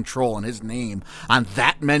have control and his name on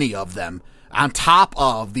that many of them, on top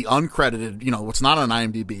of the uncredited, what's not on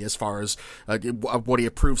IMDb as far as what he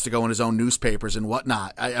approves to go in his own newspapers and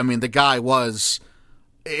whatnot. I mean, the guy was,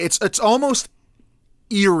 it's almost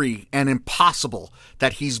eerie and impossible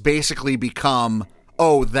that he's basically become,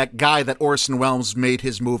 that guy that Orson Welles made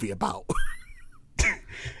his movie about.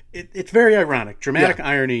 It's very ironic. Dramatic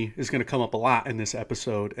irony is going to come up a lot in this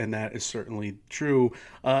episode, and that is certainly true.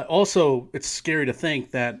 Also, it's scary to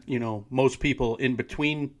think that, most people in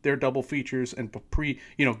between their double features and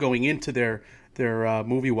going into their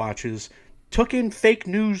movie watches took in fake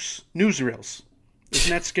newsreels. Isn't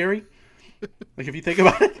that scary? Like, if you think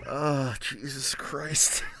about it. Oh, Jesus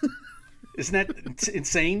Christ. Isn't that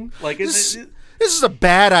insane? Like, this is a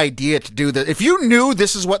bad idea to do that. If you knew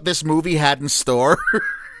this is what this movie had in store,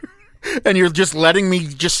 and you're just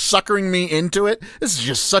suckering me into it, this is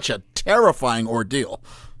just such a terrifying ordeal.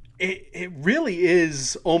 It really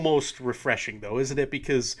is almost refreshing, though, isn't it?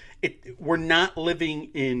 Because we're not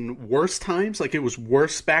living in worse times. Like, it was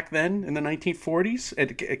worse back then in the 1940s.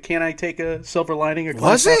 And can I take a silver lining?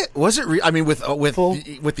 Was it? I mean, with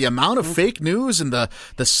the amount of fake news and the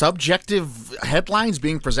subjective headlines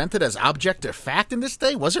being presented as objective fact in this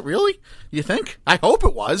day, was it really? You think? I hope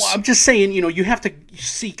it was. Well, I'm just saying, you have to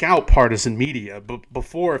seek out partisan media. But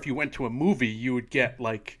before, if you went to a movie, you would get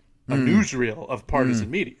like a newsreel of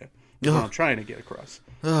partisan media. That's what I'm trying to get across.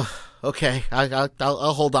 Okay,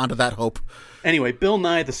 I'll hold on to that hope. Anyway, Bill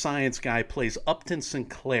Nye the Science Guy plays Upton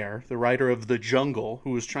Sinclair, the writer of The Jungle,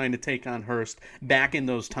 who was trying to take on Hearst back in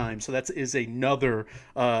those times. So that is another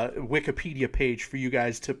Wikipedia page for you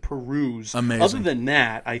guys to peruse. Amazing. Other than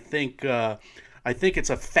that, I think it's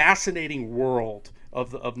a fascinating world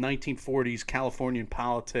of 1940s Californian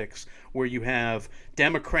politics, where you have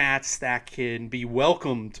Democrats that can be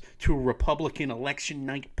welcomed to a Republican election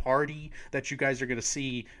night party that you guys are going to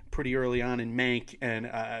see pretty early on in Mank, and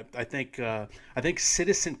I think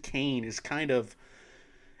Citizen Kane is kind of,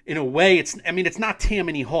 in a way, it's not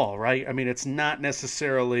Tammany Hall, right? I mean, it's not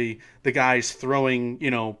necessarily the guys throwing,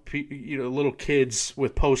 little kids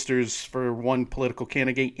with posters for one political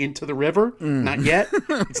candidate into the river. Not yet.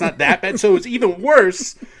 It's not that bad. So it's even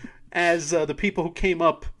worse as the people who came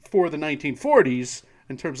up for the 1940s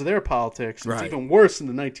in terms of their politics. It's even worse in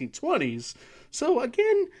the 1920s. So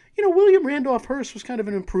again, William Randolph Hearst was kind of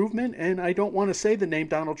an improvement, and I don't want to say the name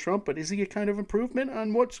Donald Trump, but is he a kind of improvement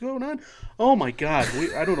on what's going on? Oh my God,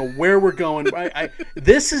 I don't know where we're going.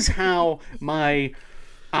 This is how my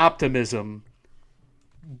optimism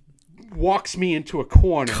walks me into a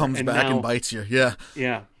corner. Comes back and bites you, yeah.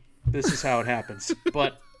 Yeah, this is how it happens.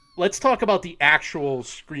 But let's talk about the actual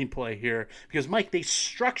screenplay here, because, Mike, they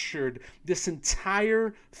structured this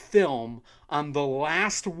entire film on the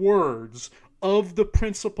last words of the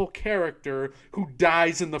principal character who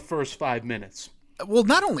dies in the first 5 minutes. Well,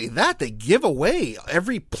 not only that, they give away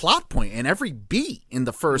every plot point and every beat in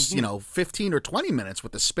the first, 15 or 20 minutes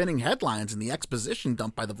with the spinning headlines and the exposition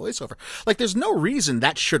dumped by the voiceover. Like, there's no reason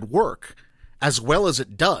that should work as well as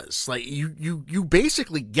it does. Like, you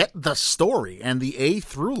basically get the story and the A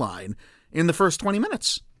through line in the first 20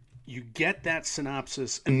 minutes. You get that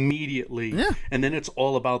synopsis immediately, and then it's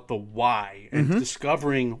all about the why and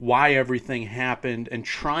discovering why everything happened and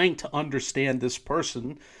trying to understand this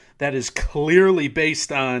person that is clearly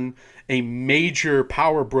based on a major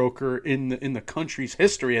power broker in the country's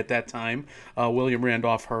history at that time, William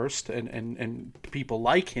Randolph Hearst, and people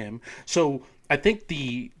like him. So I think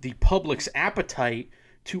the public's appetite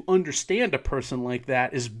to understand a person like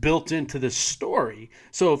that is built into this story.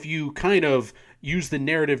 So if you kind of use the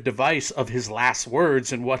narrative device of his last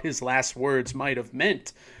words and what his last words might have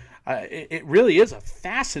meant, it really is a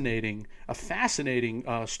fascinating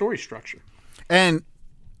story structure. And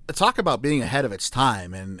talk about being ahead of its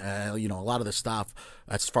time, and a lot of the stuff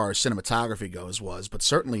as far as cinematography goes but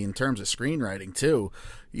certainly in terms of screenwriting too,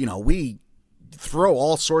 we throw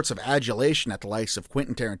all sorts of adulation at the likes of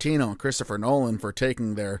Quentin Tarantino and Christopher Nolan for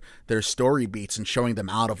taking their story beats and showing them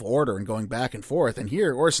out of order and going back and forth. And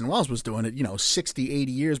here Orson Welles was doing it, 60,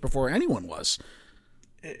 80 years before anyone was.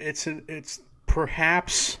 It's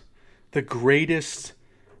perhaps the greatest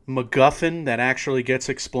MacGuffin that actually gets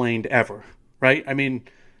explained ever, right? I mean,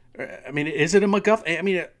 is it a MacGuffin? I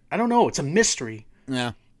mean, I don't know. It's a mystery.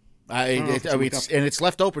 Yeah. It's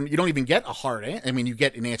left open. You don't even get a hard answer. I mean, you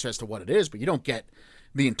get an answer as to what it is, but you don't get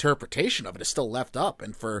the interpretation of it. It's still left up.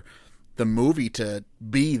 And for the movie to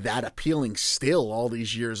be that appealing still all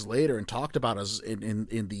these years later and talked about as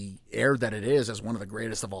in the air that it is as one of the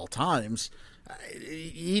greatest of all times,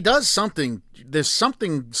 he does something. There's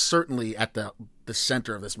something certainly at the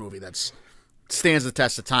center of this movie that stands the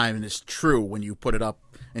test of time and is true when you put it up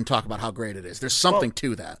and talk about how great it is. There's something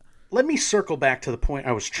to that. Let me circle back to the point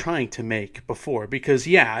I was trying to make before, because,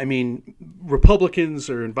 Republicans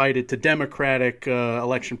are invited to Democratic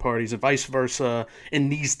election parties and vice versa in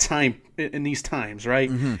these times, right?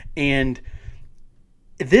 Mm-hmm. And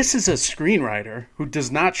this is a screenwriter who does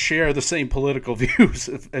not share the same political views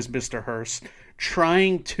as Mr. Hearst,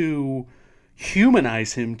 trying to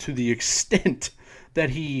humanize him to the extent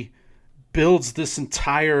that he builds this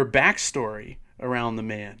entire backstory around the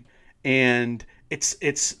man. And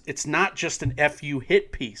it's not just an FU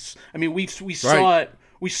hit piece. I mean, we saw it.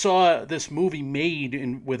 We saw this movie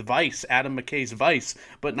made with Vice, Adam McKay's Vice,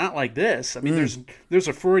 but not like this. I mean, there's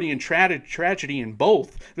a Freudian tragedy in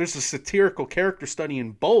both. There's a satirical character study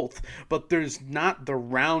in both, but there's not the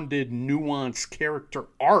rounded, nuanced character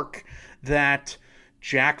arc that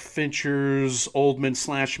Jack Fincher's Oldman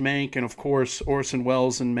 / Mank, and of course Orson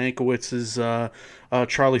Welles and Mankiewicz's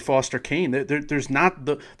Charlie Foster Kane. There's not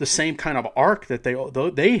the same kind of arc that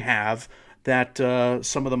they have that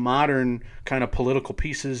some of the modern kind of political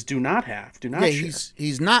pieces do not have.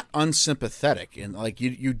 He's not unsympathetic, and like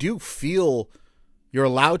you do feel, you're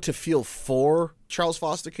allowed to feel for Charles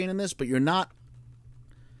Foster Kane in this, but you're not.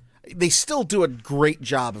 They still do a great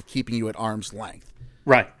job of keeping you at arm's length,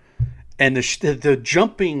 right? And the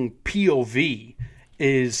jumping POV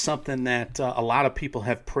is something that a lot of people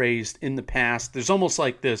have praised in the past. There's almost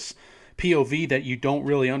like this POV that you don't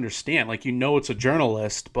really understand. Like, it's a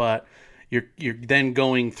journalist, but you're then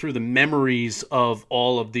going through the memories of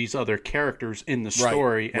all of these other characters in the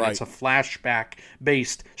story, and it's a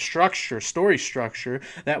flashback-based story structure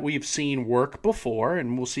that we've seen work before,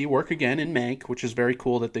 and we'll see work again in Mank, which is very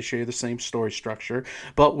cool that they share the same story structure.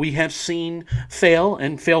 But we have seen fail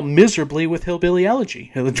miserably with Hillbilly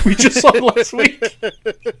Elegy, which we just saw last week.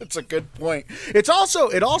 It's a good point. It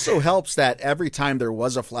also helps that every time there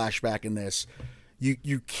was a flashback in this,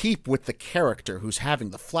 you keep with the character who's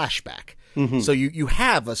having the flashback. Mm-hmm. So you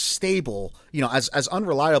have a stable, as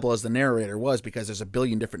unreliable as the narrator was, because there's a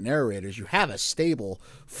billion different narrators, you have a stable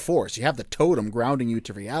force. You have the totem grounding you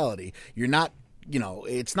to reality. You're not,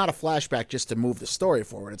 it's not a flashback just to move the story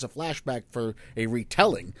forward. It's a flashback for a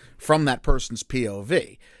retelling from that person's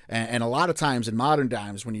POV. And a lot of times in modern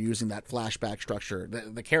times, when you're using that flashback structure,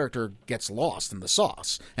 the character gets lost in the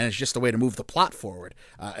sauce, and it's just a way to move the plot forward.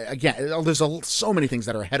 Again, there's so many things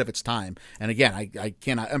that are ahead of its time. And again, I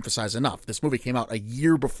cannot emphasize enough, this movie came out a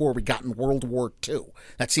year before we got in World War II.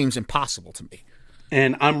 That seems impossible to me.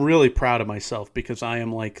 And I'm really proud of myself, because I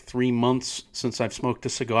am like 3 months since I've smoked a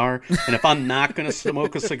cigar. And if I'm not going to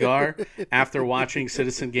smoke a cigar after watching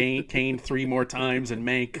Citizen Kane 3 more times and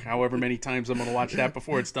Mank however many times I'm going to watch that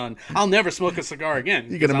before it's done, I'll never smoke a cigar again.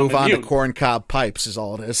 You're going to move on to corncob pipes is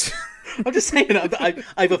all it is. I'm just saying,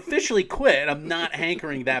 I've officially quit. I'm not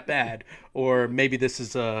hankering that bad. Or maybe this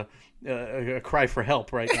is a cry for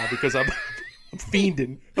help right now, because I'm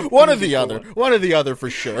fiending. One or the other for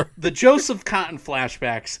sure. The Joseph Cotton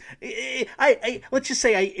flashbacks. I let's just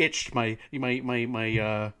say I itched my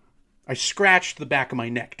I scratched the back of my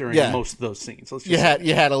neck during most of those scenes. You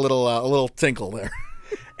had a little tinkle there.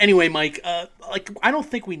 Anyway, Mike, I don't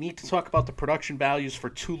think we need to talk about the production values for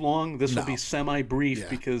too long. This will be semi-brief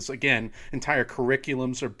because, again, entire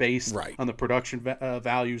curriculums are based on the production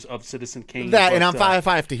values of Citizen Kane. If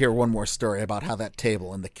I have to hear one more story about how that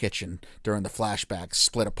table in the kitchen during the flashback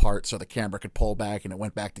split apart so the camera could pull back and it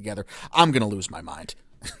went back together, I'm going to lose my mind.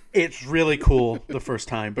 It's really cool the first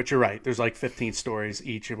time, but you're right. There's like 15 stories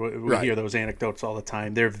each. We hear those anecdotes all the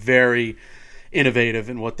time. They're very innovative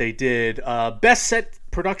in what they did. Best set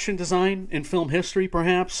production design in film history,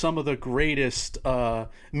 perhaps. Some of the greatest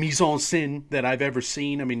mise en scène that I've ever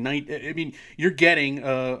seen. I mean, you're getting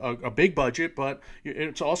a big budget, but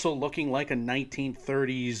it's also looking like a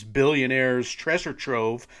 1930s billionaire's treasure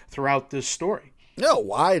trove throughout this story. No,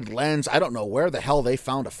 wide lens. I don't know where the hell they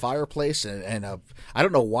found a fireplace, and I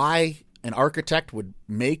don't know why an architect would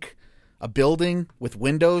make a building with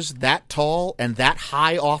windows that tall and that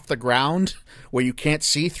high off the ground where you can't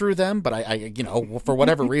see through them. But I for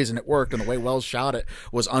whatever reason, it worked, and the way Wells shot it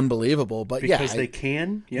was unbelievable. But because they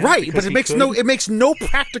can, right? But it makes no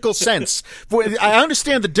practical sense. I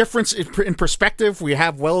understand the difference in perspective. We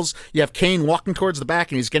have Wells, you have Kane walking towards the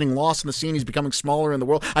back, and he's getting lost in the scene. He's becoming smaller in the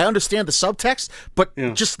world. I understand the subtext, but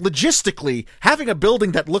just logistically, having a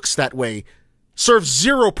building that looks that way serves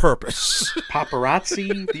zero purpose.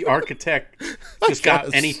 Paparazzi, the architect, just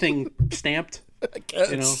got anything stamped,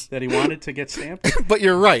 that he wanted to get stamped. But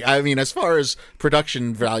you're right. I mean, as far as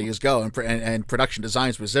production values go, and production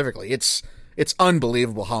design specifically, it's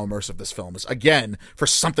unbelievable how immersive this film is. Again, for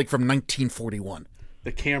something from 1941.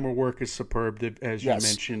 The camera work is superb, as you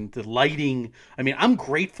mentioned. The lighting, I mean, I'm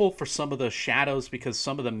grateful for some of the shadows, because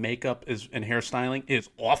some of the makeup and hairstyling is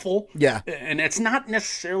awful. Yeah. And it's not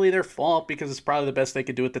necessarily their fault, because it's probably the best they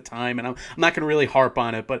could do at the time. And I'm not going to really harp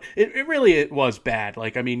on it, but it was bad.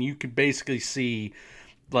 Like, I mean, you could basically see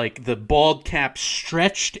like the bald cap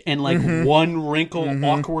stretched and like one wrinkle,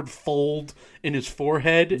 awkward fold in his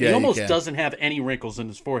forehead. He almost doesn't have any wrinkles in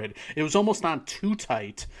his forehead. It was almost on too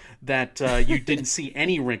tight that you didn't see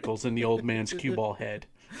any wrinkles in the old man's cue ball head.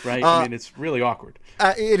 Right? I mean, it's really awkward.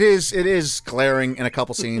 It is glaring in a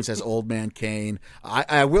couple scenes as Old Man Kane.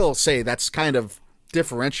 I will say that's kind of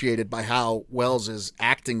differentiated by how Wells's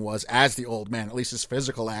acting was as the old man, at least his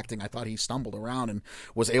physical acting. I thought he stumbled around and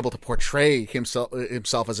was able to portray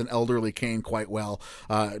himself as an elderly Kane quite well,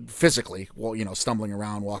 physically. Well, stumbling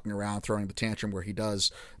around, walking around, throwing the tantrum where he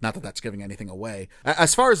does. Not that that's giving anything away.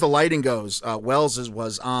 As far as the lighting goes, Wells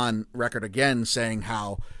was on record again saying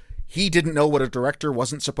how he didn't know what a director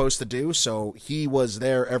wasn't supposed to do, so he was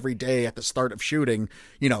there every day at the start of shooting,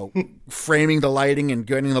 framing the lighting and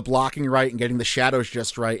getting the blocking right and getting the shadows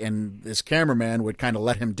just right, and this cameraman would kind of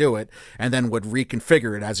let him do it and then would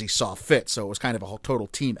reconfigure it as he saw fit. So it was kind of a whole total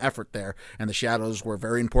team effort there, and the shadows were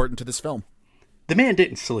very important to this film. The man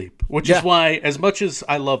didn't sleep, which is why, as much as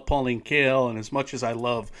I love Pauline Kael and as much as I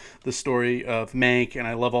love the story of Mank, and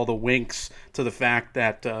I love all the winks to the fact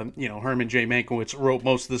that Herman J. Mankiewicz wrote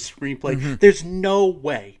most of the screenplay, there's no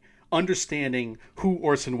way understanding who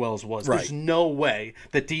Orson Welles was. Right. There's no way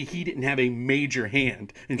that he didn't have a major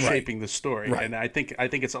hand in shaping the story. Right. And I think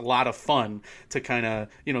it's a lot of fun to kind of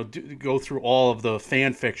go through all of the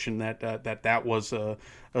fan fiction that was a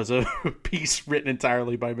piece written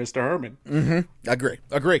entirely by Mr. Herman. Agree.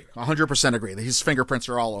 100% agree. His fingerprints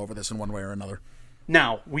are all over this in one way or another.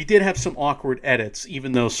 Now, we did have some awkward edits,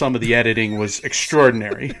 even though some of the editing was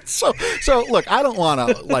extraordinary. So look, I don't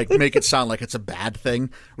want to make it sound like it's a bad thing,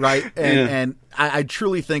 right? And I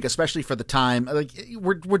truly think, especially for the time,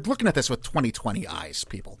 we're looking at this with 2020 eyes,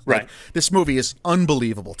 people. Right. This movie is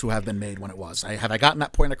unbelievable to have been made when it was. Have I gotten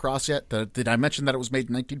that point across yet? Did I mention that it was made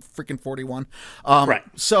in 1941? Right.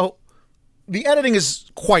 So the editing is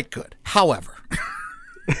quite good. However,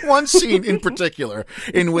 one scene in particular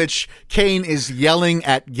in which Kane is yelling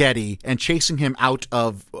at Getty and chasing him out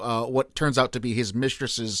of what turns out to be his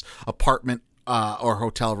mistress's apartment or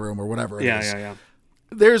hotel room or whatever it is. Yeah.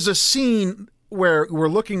 There's a scene where we're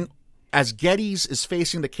looking, as Geddes is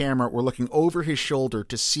facing the camera, we're looking over his shoulder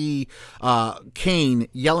to see Kane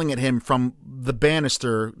yelling at him from the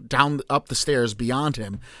banister up the stairs beyond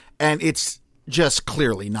him, and it's just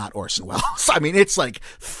clearly not Orson Welles. I mean, it's like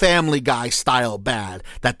Family Guy style bad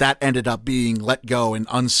that ended up being let go and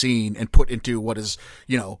unseen and put into what is,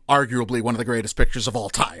 arguably one of the greatest pictures of all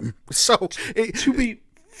time. So to be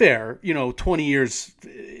fair, 20 years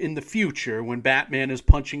in the future, when Batman is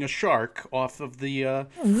punching a shark off of the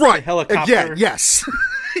helicopter. Yeah, yes.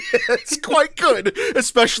 It's quite good,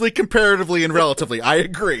 especially comparatively and relatively. I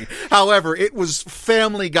agree. However, it was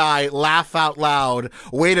Family Guy, laugh out loud.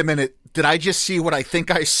 Wait a minute. Did I just see what I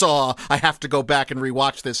think I saw? I have to go back and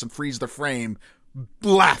rewatch this and freeze the frame.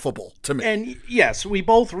 Laughable to me. And yes, we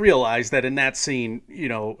both realized that in that scene,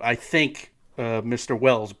 I think Mr.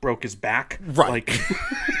 Welles broke his back. Right.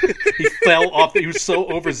 He fell off. He was so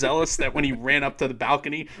overzealous that when he ran up to the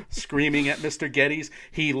balcony screaming at Mr. Geddes,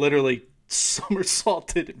 he literally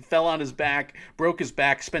somersaulted and fell on his back, broke his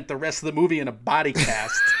back, spent the rest of the movie in a body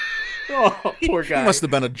cast. Oh, poor guy. He must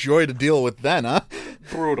have been a joy to deal with then, huh?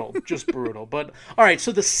 Brutal, just brutal. But all right,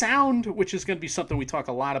 so the sound, which is going to be something we talk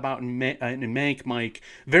a lot about in Mank, Mike,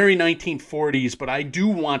 very 1940s, but I do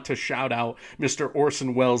want to shout out Mr.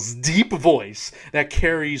 Orson Welles' deep voice that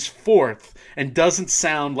carries forth and doesn't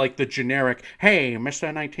sound like the generic, hey,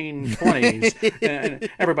 Mr. 1920s,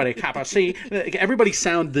 everybody cop a C. Everybody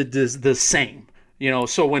sound the same.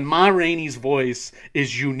 So when Ma Rainey's voice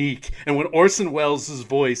is unique and when Orson Welles'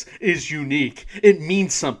 voice is unique, it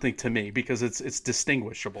means something to me because it's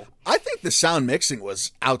distinguishable. I think the sound mixing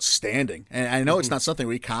was outstanding. And I know it's not something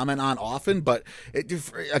we comment on often, but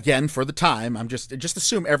again, for the time, I'm just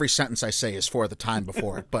assume every sentence I say is for the time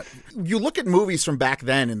before it. But you look at movies from back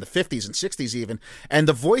then in the 50s and 60s even, and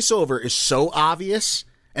the voiceover is so obvious.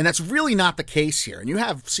 And that's really not the case here. And you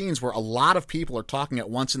have scenes where a lot of people are talking at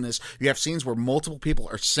once in this. You have scenes where multiple people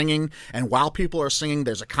are singing. And while people are singing,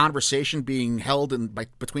 there's a conversation being held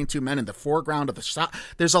between two men in the foreground of the shot.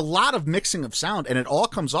 There's a lot of mixing of sound. And it all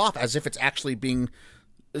comes off as if it's actually being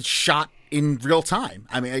shot in real time.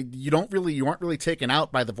 I mean, you aren't really taken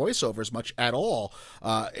out by the voiceovers much at all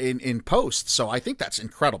in post. So I think that's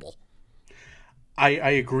incredible. I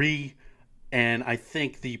agree. And I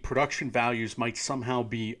think the production values might somehow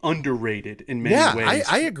be underrated in many ways.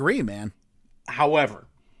 I agree, man. However,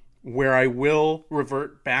 where I will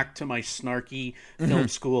revert back to my snarky film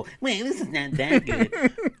school, well, this is not that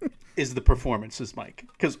good, is the performances, Mike.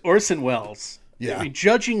 Because Orson Welles, I mean,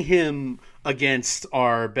 judging him against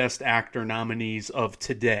our Best Actor nominees of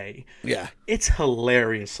today, it's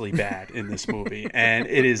hilariously bad in this movie. And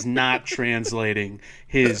it is not translating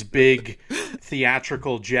his big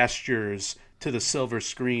theatrical gestures to the silver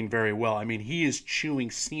screen very well. I mean, he is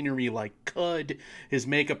chewing scenery like cud. His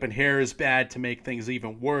makeup and hair is bad to make things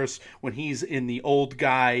even worse. When he's in the old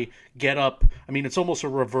guy get up, I mean, it's almost a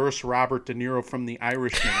reverse Robert De Niro from The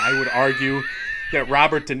Irishman. I would argue that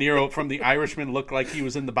Robert De Niro from The Irishman looked like he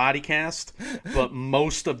was in the body cast, but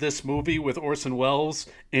most of this movie with Orson Welles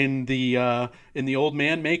in the old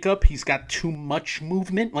man makeup, he's got too much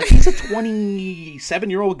movement. Like, he's a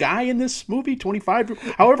 27-year-old guy in this movie, 25,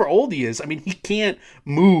 however old he is. I mean, he can't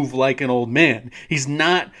move like an old man. He's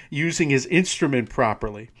not using his instrument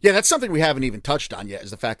properly. Yeah, that's something we haven't even touched on yet,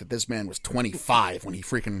 is the fact that this man was 25 when he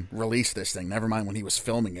freaking released this thing, never mind when he was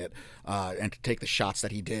filming it, and to take the shots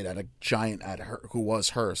that he did at a giant who was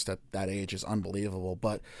Hearst at that age is unbelievable.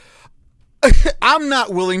 But I'm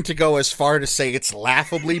not willing to go as far to say it's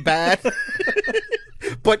laughably bad.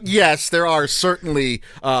 But yes, there are certainly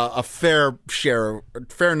a fair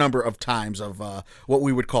number of times of what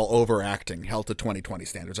we would call overacting held to 2020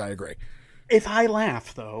 standards. I agree. If I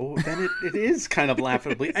laugh, though, then it is kind of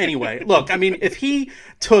laughably. Anyway, look, I mean, if he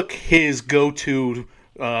took his go-to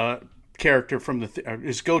character from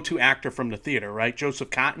his go-to actor from the theater, right,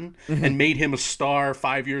 Joseph Cotton, and made him a star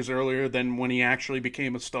 5 years earlier than when he actually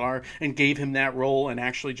became a star, and gave him that role and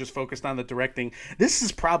actually just focused on the directing, this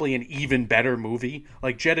is probably an even better movie,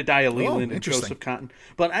 like Jedediah Leland and Joseph Cotton.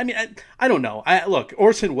 But I mean, I don't know. Look,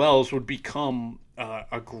 Orson Welles would become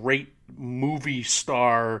a great movie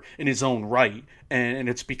star in his own right, and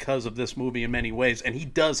it's because of this movie in many ways. And he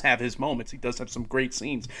does have his moments. He does have some great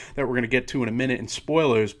scenes that we're going to get to in a minute in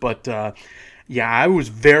spoilers. But yeah, I was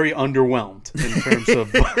very underwhelmed in terms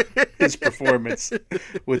of his performance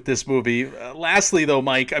with this movie. Lastly, though,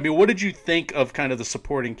 Mike, I mean, what did you think of kind of the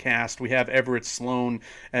supporting cast? We have Everett Sloan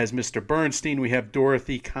as Mr. Bernstein. We have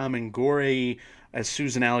Dorothy Kamengori as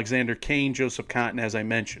Susan Alexander Kane, Joseph Cotton, as I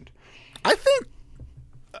mentioned. I think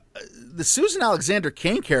the Susan Alexander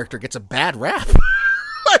Kane character gets a bad rap.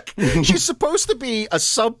 Like, she's supposed to be a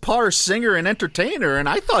subpar singer and entertainer, and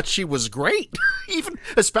I thought she was great, even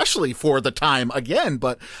especially for the time again.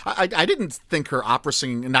 But I didn't think her opera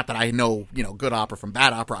singing. Not that I know, good opera from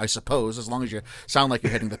bad opera. I suppose as long as you sound like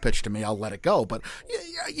you're hitting the pitch to me, I'll let it go. But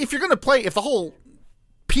if you're going to play, if the whole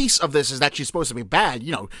piece of this is that she's supposed to be bad,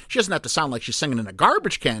 she doesn't have to sound like she's singing in a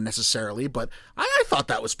garbage can necessarily, but I thought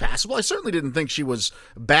that was passable. I certainly didn't think she was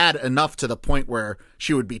bad enough to the point where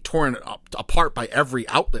she would be torn apart by every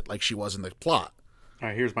outlet like she was in the plot. All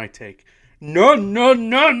right, here's my take. No, no,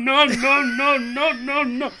 no, no, no, no, no, no,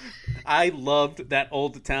 no. I loved that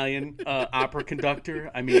old Italian opera conductor.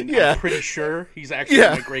 I mean, I'm pretty sure he's actually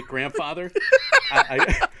my great-grandfather.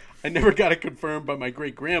 I never got it confirmed by my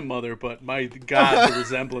great-grandmother, but my God, the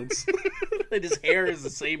resemblance. And his hair is the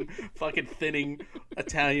same fucking thinning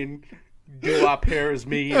Italian doo-wop hair as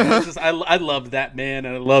me. And I loved that man,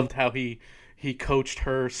 and I loved how he coached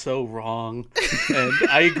her so wrong. And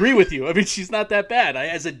I agree with you. I mean, she's not that bad.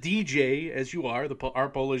 As a DJ, as you are, our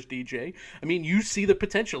Polish DJ, I mean, you see the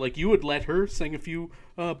potential. Like, you would let her sing a few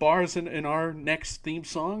bars in our next theme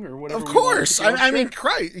song or whatever. Of course. I mean,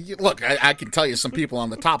 Christ. Look, I can tell you some people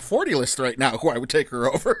on the top 40 list right now who I would take her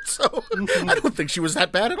over. So I don't think she was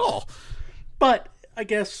that bad at all. But I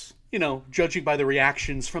guess, judging by the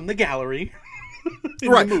reactions from the gallery.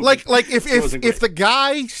 Right. Like if the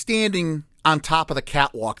guy standing on top of the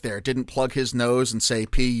catwalk there didn't plug his nose and say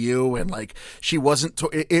PU, and like she wasn't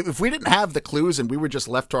if we didn't have the clues and we were just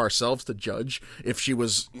left to ourselves to judge if she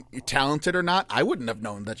was talented or not, I wouldn't have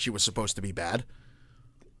known that she was supposed to be bad.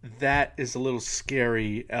 That is a little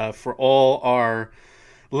scary for all our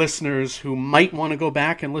listeners who might want to go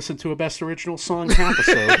back and listen to a Best Original Song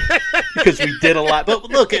episode because we did a lot. But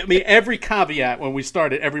look, I mean, every caveat when we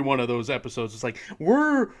started every one of those episodes, it's like,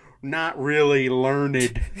 we're not really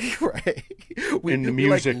learned right. in the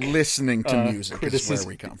music. Like listening to music criticism. Is where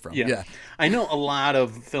we come from. Yeah. I know a lot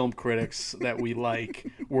of film critics that we like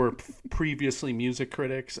were previously music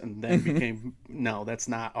critics and then became, no, that's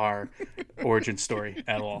not our origin story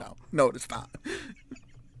at all. No, it's not.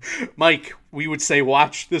 Mike, we would say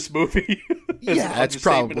watch this movie. That's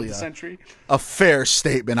probably a fair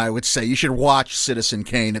statement, I would say. You should watch Citizen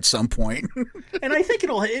Kane at some point. And I think in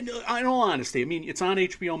all honesty, I mean, it's on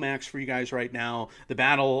HBO Max for you guys right now. The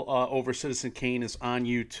battle over Citizen Kane is on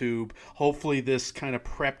YouTube. Hopefully this kind of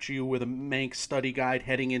prepped you with a Mank study guide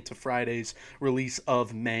heading into Friday's release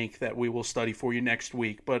of Mank that we will study for you next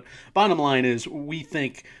week. But bottom line is, we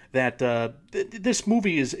think that this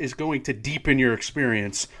movie is going to deepen your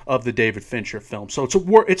experience of the David Fincher film. So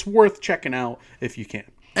it's worth checking out if you can.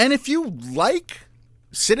 And if you like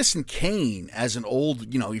Citizen Kane as an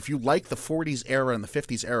old, if you like the 40s era and the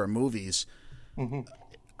 50s era movies,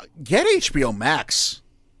 get HBO Max.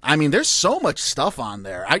 I mean, there's so much stuff on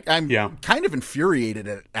there. I'm kind of infuriated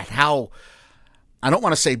at how, I don't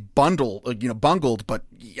want to say bungled, but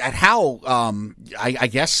at how, I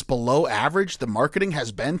guess, below average the marketing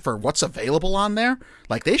has been for what's available on there.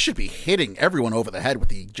 Like, they should be hitting everyone over the head with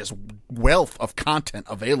the just wealth of content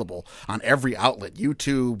available on every outlet,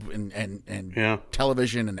 YouTube and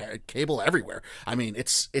television and cable, everywhere. I mean,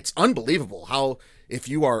 it's unbelievable how, if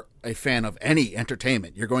you are a fan of any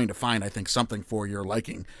entertainment, you're going to find, I think, something for your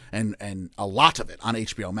liking, and a lot of it on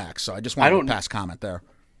HBO Max. So I just wanted to pass comment there.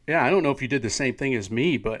 Yeah, I don't know if you did the same thing as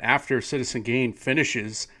me, but after Citizen Kane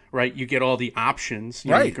finishes, right, you get all the options.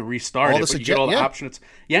 You can restart it, but you get all the options.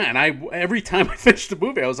 Yeah, and every time I finished the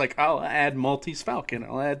movie, I was like, I'll add Maltese Falcon.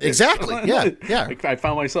 I'll add this. Exactly, yeah. I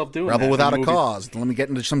found myself doing Rebel that. Without a Cause. Let me get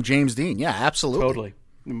into some James Dean. Yeah, absolutely. Totally.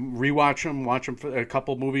 Rewatch them, watch them for a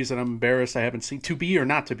couple movies that I'm embarrassed I haven't seen. To Be or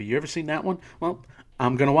Not to Be. You ever seen that one? Well,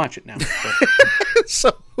 I'm going to watch it now.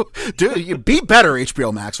 So You be better,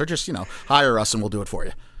 HBO Max, or just, hire us and we'll do it for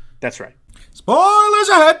you. That's right. Spoilers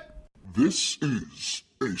ahead! This is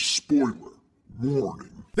a spoiler warning.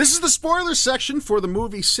 This is the spoiler section for the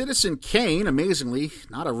movie Citizen Kane. Amazingly,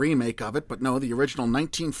 not a remake of it, but no, the original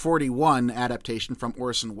 1941 adaptation from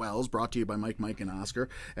Orson Welles, brought to you by Mike, and Oscar,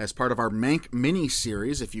 as part of our Mank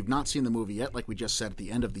mini-series. If you've not seen the movie yet, like we just said at the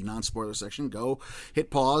end of the non-spoiler section, go hit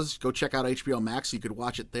pause, go check out HBO Max. You could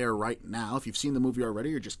watch it there right now. If you've seen the movie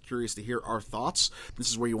already, you're just curious to hear our thoughts, this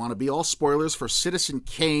is where you want to be. All spoilers for Citizen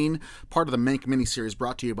Kane, part of the Mank mini-series,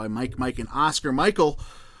 brought to you by Mike, and Oscar. Michael,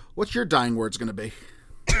 what's your dying words going to be?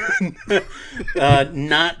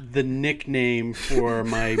 Not the nickname for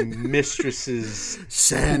my mistress's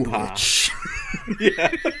sandwich.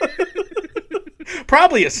 Yeah.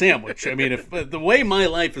 Probably a sandwich. I mean, if the way my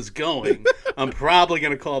life is going, I'm probably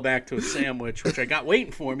going to call back to a sandwich, which I got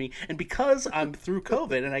waiting for me. And because I'm through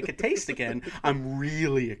COVID and I can taste again, I'm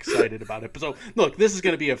really excited about it. So, look, this is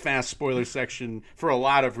going to be a fast spoiler section for a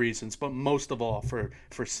lot of reasons, but most of all for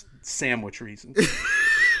sandwich reasons.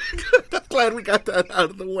 I'm glad we got that out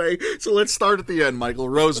of the way. So let's start at the end, Michael.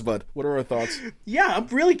 Rosebud, what are our thoughts? Yeah, I'm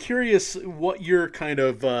really curious what your kind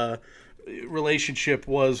of relationship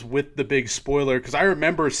was with the big spoiler, because I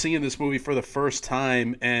remember seeing this movie for the first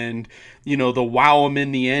time and, the wow 'em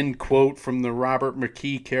in the end quote from the Robert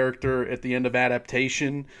McKee character at the end of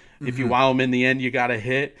adaptation. If you wow 'em in the end, you got a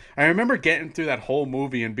hit. I remember getting through that whole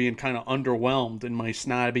movie and being kind of underwhelmed in my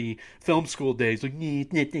snobby film school days. Like,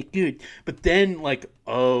 it's not that good. But then,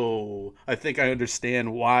 I think I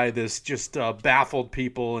understand why this just baffled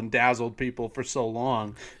people and dazzled people for so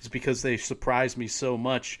long. It's because they surprised me so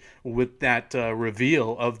much with that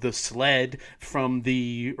reveal of the sled from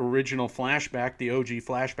the original flashback, the OG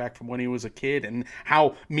flashback from when he was a kid, and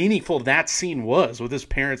how meaningful that scene was with his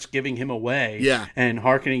parents giving him away. Yeah. And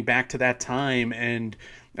hearkening back to that time. And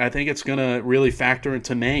I think it's going to really factor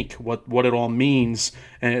into Mank, what it all means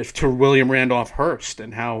to William Randolph Hearst,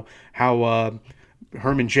 and how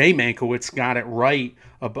Herman J. Mankiewicz got it right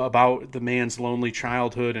about the man's lonely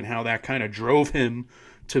childhood and how that kind of drove him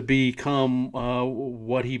to become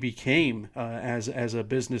what he became as a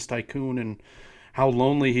business tycoon, and how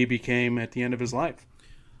lonely he became at the end of his life.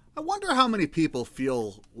 I wonder how many people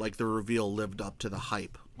feel like the reveal lived up to the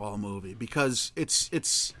hype all movie, because it's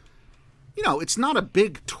not a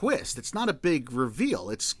big twist. It's not a big reveal.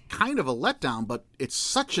 It's kind of a letdown, but it's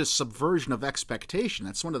such a subversion of expectation.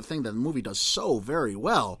 That's one of the things that the movie does so very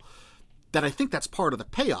well, that I think that's part of the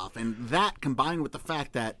payoff. And that, combined with the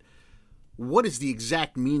fact that what is the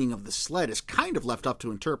exact meaning of the sled is kind of left up to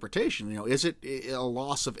interpretation. Is it a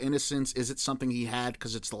loss of innocence? Is it something he had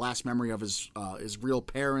because it's the last memory of his real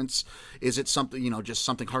parents? Is it something, just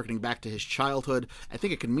something harkening back to his childhood? I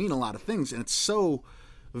think it can mean a lot of things, and it's so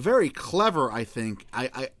very clever, I think.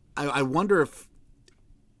 I wonder if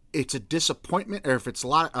it's a disappointment, or if it's a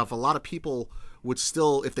lot of people would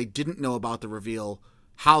still, if they didn't know about the reveal,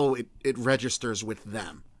 how it registers with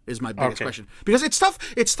them. Is my biggest question, because it's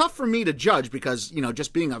tough for me to judge, because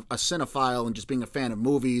just being a cinephile and just being a fan of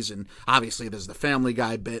movies, and obviously there's the Family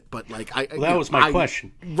Guy bit, but that was my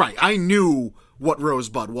question. Right, I knew what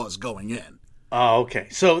Rosebud was going in. Oh, okay.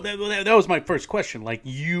 So that was my first question.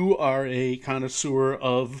 You are a connoisseur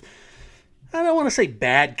of, I don't want to say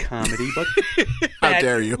bad comedy, but how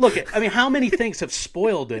dare you? Look, how many things have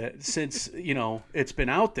spoiled it since, it's been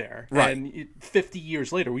out there? Right. And 50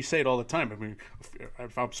 years later, we say it all the time.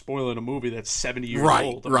 If I'm spoiling a movie that's 70 years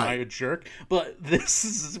old, am I a jerk? But this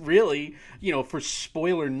is really, for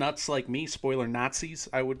spoiler nuts like me, spoiler Nazis,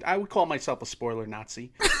 I would call myself a spoiler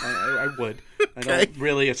Nazi. I would. Okay. I don't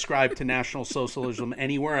really ascribe to National Socialism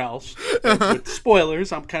anywhere else. With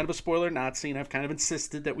spoilers, I'm kind of a spoiler Nazi, and I've kind of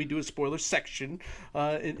insisted that we do a spoiler section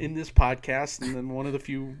in this podcast, and then one of the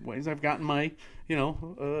few ways I've gotten my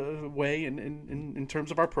way in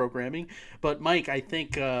terms of our programming. But Mike, I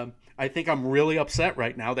think I'm really upset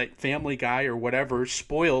right now that Family Guy or whatever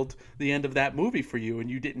spoiled the end of that movie for you, and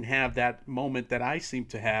you didn't have that moment that I seem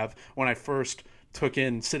to have when I first took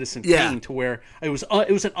in Citizen Kane, to where it was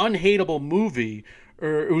an unhateable movie,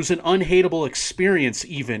 or it was an unhateable experience,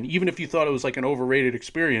 even if you thought it was like an overrated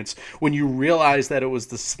experience. When you realize that it was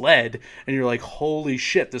the sled, and you're like, holy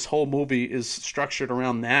shit, this whole movie is structured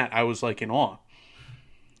around that, I was in awe.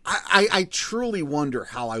 I truly wonder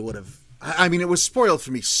how I would have. It was spoiled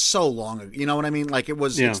for me so long ago. You know what I mean?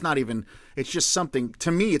 It's not even. It's just something.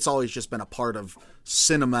 To me, it's always just been a part of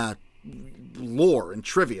cinema lore and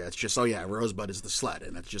trivia. It's just, oh yeah, Rosebud is the sled,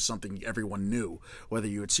 and that's just something everyone knew, whether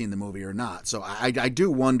you had seen the movie or not. So I do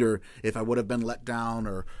wonder if I would have been let down,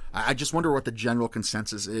 or I just wonder what the general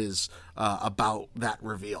consensus is about that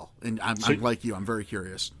reveal. And I'm like you, I'm very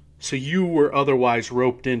curious. So you were otherwise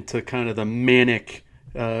roped into kind of the manic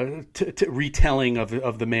retelling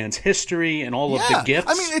of the man's history and all of the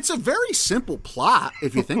gifts. I mean, it's a very simple plot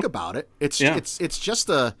if you think about it. It's just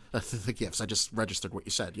the gifts. I just registered what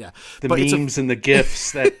you said. Yeah, the memes and the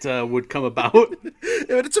gifts that would come about.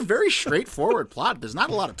 It's a very straightforward plot. There's not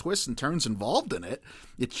a lot of twists and turns involved in it.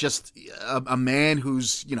 It's just a man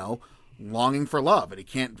who's longing for love, and he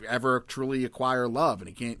can't ever truly acquire love, and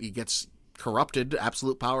he gets corrupted.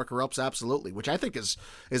 Absolute power corrupts absolutely, which I think is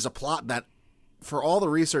a plot that, for all the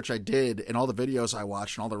research I did and all the videos I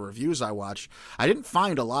watched and all the reviews I watched, I didn't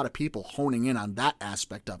find a lot of people honing in on that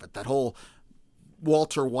aspect of it. That whole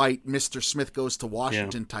Walter White, Mr. Smith Goes to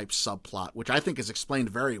Washington type subplot, which I think is explained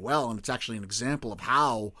very well. And it's actually an example of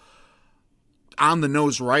how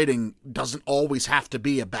on-the-nose writing doesn't always have to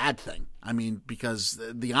be a bad thing. I mean, because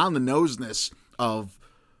the on-the-noseness of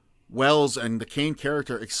Wells and the Kane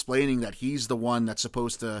character explaining that he's the one that's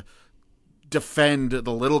supposed to defend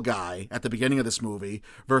the little guy at the beginning of this movie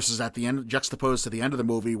versus at the end, juxtaposed to the end of the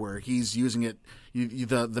movie where he's using it,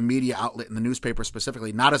 the media outlet and the newspaper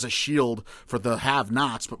specifically, not as a shield for the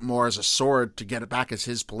have-nots, but more as a sword to get it back as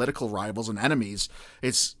his political rivals and enemies.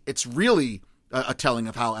 It's really a telling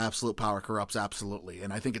of how absolute power corrupts absolutely,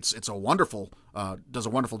 and I think it's a wonderful does a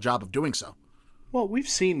wonderful job of doing so. Well, we've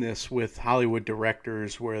seen this with Hollywood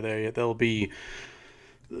directors where they'll be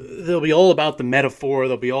all about the metaphor,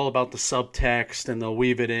 they'll be all about the subtext, and they'll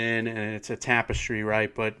weave it in, and it's a tapestry,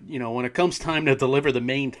 right? But, when it comes time to deliver the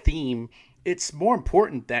main theme, it's more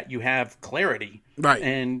important that you have clarity. Right.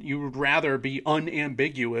 And you would rather be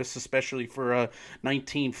unambiguous, especially for a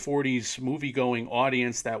 1940s movie-going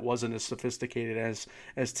audience that wasn't as sophisticated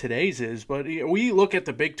as today's is. But we look at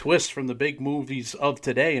the big twists from the big movies of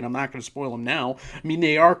today, and I'm not going to spoil them now. I mean,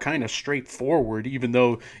 they are kind of straightforward, even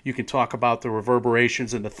though you can talk about the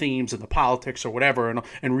reverberations and the themes and the politics or whatever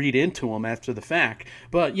and read into them after the fact.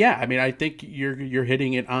 But yeah, I mean, I think you're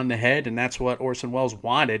hitting it on the head, and that's what Orson Welles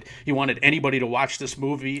wanted. He wanted anybody to watch this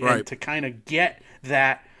movie and to kind of get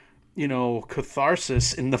that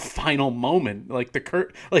catharsis in the final moment, like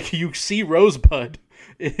like you see Rosebud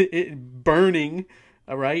it burning,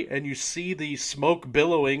 all right, and you see the smoke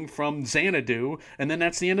billowing from Xanadu, and then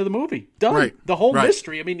that's the end of the movie. Done. Right. The whole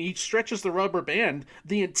mystery. I mean, he stretches the rubber band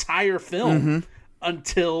the entire film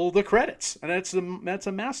until the credits, and that's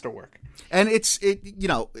a masterwork. And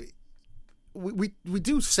we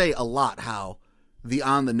do say a lot how the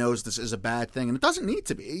on-the-noseness is a bad thing, and it doesn't need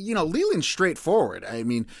to be. Leland's straightforward. I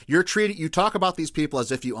mean, you talk about these people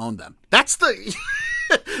as if you own them. That's the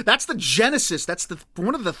that's the genesis. That's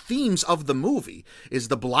one of the themes of the movie is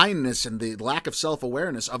the blindness and the lack of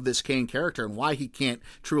self-awareness of this Kane character and why he can't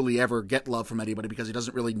truly ever get love from anybody because he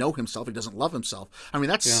doesn't really know himself. He doesn't love himself. I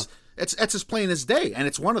mean, it's as plain as day, and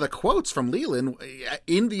it's one of the quotes from Leland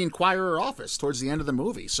in the Inquirer office towards the end of the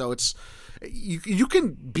movie. So it's you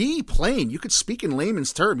can be plain. You could speak in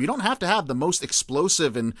layman's term. You don't have to have the most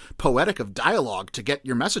explosive and poetic of dialogue to get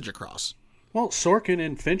your message across. Well, Sorkin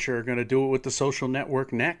and Fincher are going to do it with The Social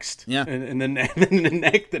Network next. Yeah. And then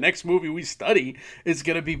the next movie we study is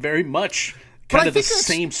going to be very much kind of the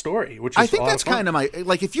same story, which is I think that's kind of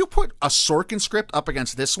if you put a Sorkin script up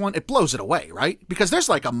against this one, it blows it away, right? Because there's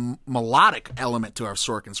like a melodic element to our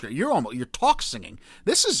Sorkin script. You're talk singing.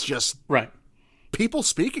 This is just people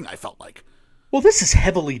speaking, I felt like. Well, this is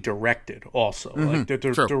heavily directed also. Like the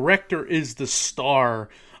director is the star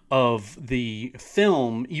of the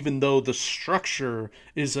film, even though the structure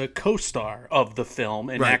is a co-star of the film,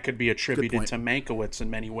 and that could be attributed to Mankiewicz in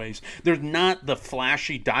many ways. There's not the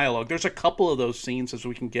flashy dialogue. There's a couple of those scenes as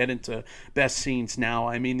we can get into best scenes now.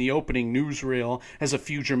 I mean, the opening newsreel has a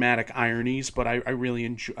few dramatic ironies, but I really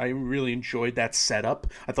enjoyed that setup.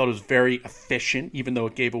 I thought it was very efficient, even though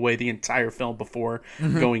it gave away the entire film before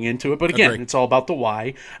going into it. But again, it's all about the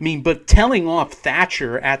why. I mean, but telling off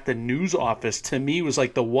Thatcher at the news office, to me, was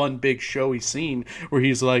like the one big showy scene where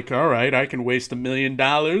he's like, all right, I can waste $1 million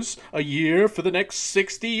a year for the next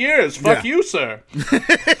 60 years. Fuck you, sir.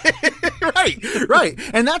 Right.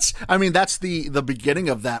 And that's the beginning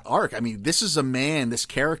of that arc. I mean, this is a man, this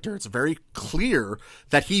character, it's very clear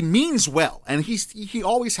that he means well. And he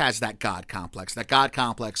always has that God complex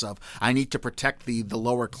of, I need to protect the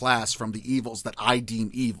lower class from the evils that I deem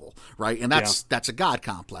evil, right? And that's a God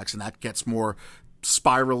complex, and that gets more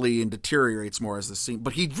spirally and deteriorates more as the scene,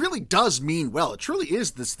 but he really does mean well. It truly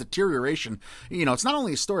is this deterioration. It's not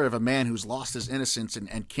only a story of a man who's lost his innocence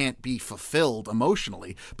and can't be fulfilled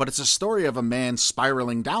emotionally, but it's a story of a man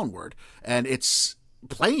spiraling downward, and it's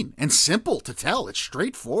plain and simple to tell. It's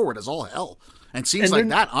straightforward as all hell, and scenes like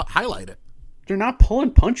that highlight it. They're not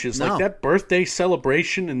pulling punches. No. Like that birthday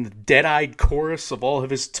celebration and the dead-eyed chorus of all of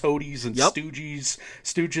his toadies and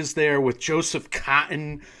stooges there, with Joseph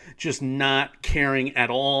Cotton just not caring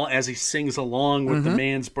at all as he sings along with the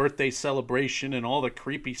man's birthday celebration, and all the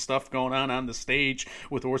creepy stuff going on the stage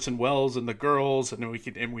with Orson Welles and the girls, and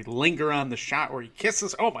we linger on the shot where he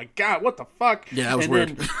kisses. Oh my God, what the fuck? Yeah, that was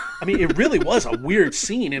weird. Then, it really was a weird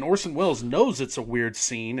scene, and Orson Welles knows it's a weird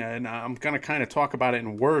scene, and I'm gonna kind of talk about it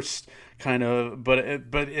in worst. But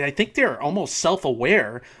I think they're almost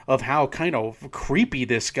self-aware of how kind of creepy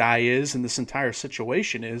this guy is and this entire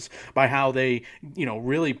situation is, by how they,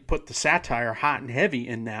 really put the satire hot and heavy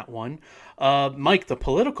in that one. Mike, the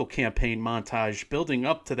political campaign montage building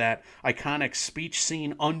up to that iconic speech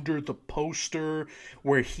scene under the poster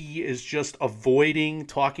where he is just avoiding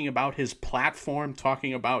talking about his platform,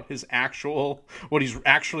 talking about what he's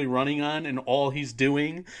actually running on, and all he's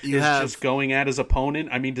doing just going at his opponent.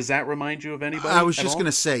 Does that remind you of anybody? I was just going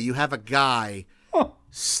to say, you have a guy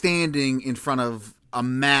standing in front of a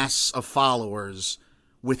mass of followers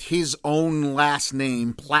with his own last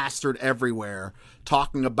name plastered everywhere,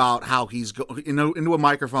 talking about how he's into a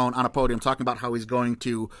microphone on a podium, talking about how he's going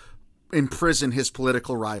to imprison his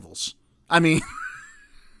political rivals. That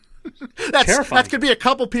could be a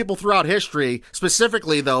couple people throughout history.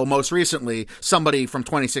 Specifically, though, most recently, somebody from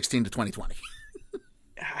 2016 to 2020.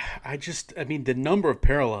 The number of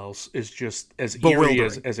parallels is just as eerie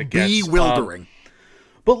as it gets. Bewildering.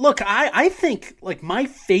 But look, I think like my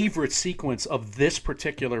favorite sequence of this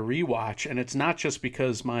particular rewatch, and it's not just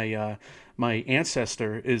because my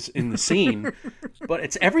ancestor is in the scene, but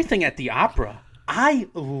it's everything at the opera. I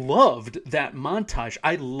loved that montage.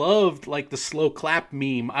 I loved like the slow clap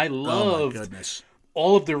meme. I loved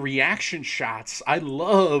all of the reaction shots. I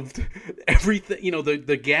loved everything.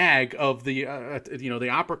 The gag of the the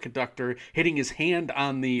opera conductor hitting his hand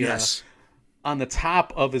on the on the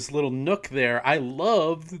top of his little nook there. I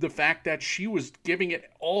loved the fact that she was giving it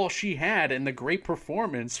all she had, and the great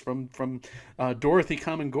performance from Dorothy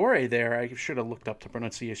Kamengore there. I should have looked up the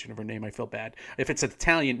pronunciation of her name. I feel bad. If it's an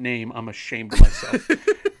Italian name, I'm ashamed of myself.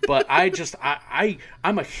 But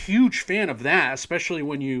I'm a huge fan of that, especially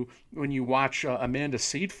when you watch Amanda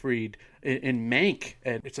Seyfried in Mank,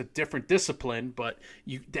 and it's a different discipline, but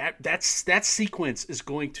that sequence is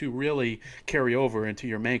going to really carry over into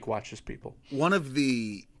your Mank watches, people. One of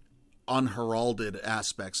the unheralded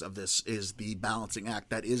aspects of this is the balancing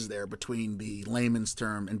act that is there between the layman's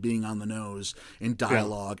term and being on the nose in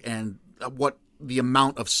dialogue, and what the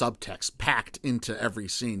amount of subtext packed into every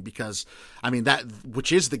scene, because that,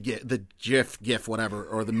 which is the GIF, whatever,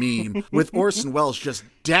 or the meme with Orson Welles just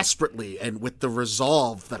desperately and with the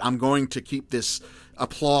resolve that I'm going to keep this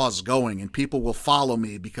applause going and people will follow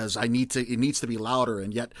me because it needs to be louder,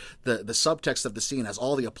 and yet the subtext of the scene, as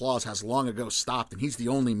all the applause has long ago stopped, and he's the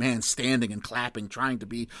only man standing and clapping, trying to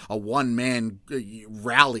be a one-man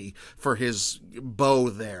rally for his beau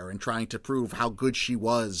there and trying to prove how good she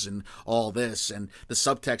was and all this, and the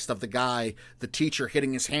subtext of the teacher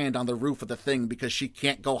hitting his hand on the roof of the thing because she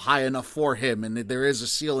can't go high enough for him, and there is a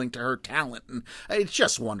ceiling to her talent, and it's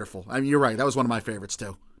just wonderful. You're right, that was one of my favorites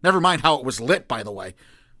too. Never mind how it was lit, by the way.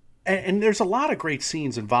 And there's a lot of great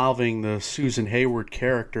scenes involving the Susan Hayward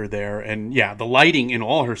character there. And yeah, the lighting in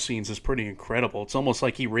all her scenes is pretty incredible. It's almost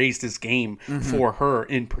like he raised his game for her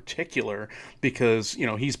in particular, because,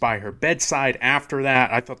 he's by her bedside after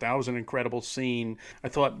that. I thought that was an incredible scene. I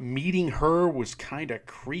thought meeting her was kind of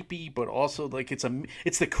creepy, but also like it's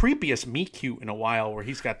the creepiest meet cute in a while, where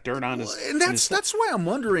he's got dirt on his... And that's why I'm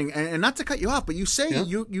wondering, and not to cut you off, but you say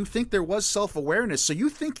you think there was self-awareness, so you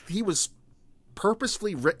think he was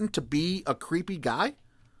purposefully written to be a creepy guy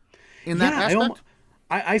in that aspect?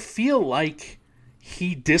 I feel like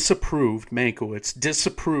he Mankiewicz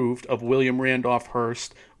disapproved of William Randolph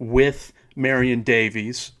Hearst with Marion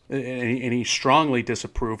Davies, and he strongly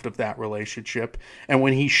disapproved of that relationship. And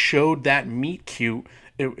when he showed that meet cute,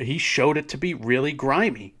 he showed it to be really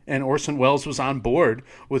grimy, and Orson Welles was on board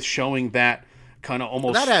with showing that kind of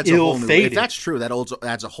almost ill-fated. If that's true, that also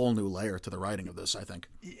adds a whole new layer to the writing of this, I think.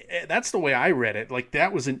 That's the way I read it. Like,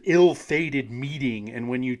 that was an ill-fated meeting, and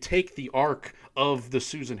when you take the arc of the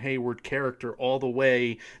Susan Hayward character all the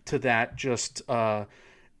way to that just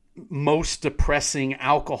most depressing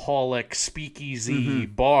alcoholic speakeasy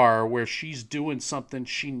bar where she's doing something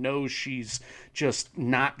she knows she's just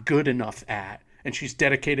not good enough at, and she's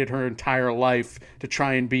dedicated her entire life to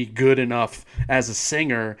try and be good enough as a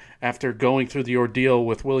singer after going through the ordeal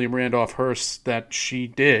with William Randolph Hearst that she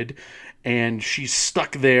did. And she's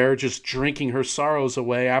stuck there just drinking her sorrows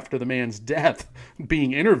away after the man's death,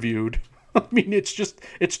 being interviewed. I mean, it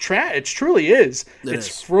truly is.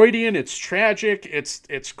 It's Freudian, it's tragic,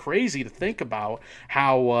 it's crazy to think about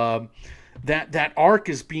how that arc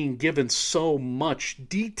is being given so much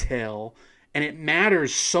detail, and it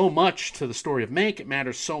matters so much to the story of Mank. It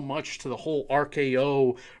matters so much to the whole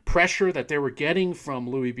RKO pressure that they were getting from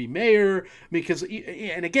Louis B. Mayer. Because,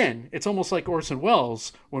 and again, it's almost like Orson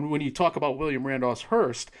Welles when you talk about William Randolph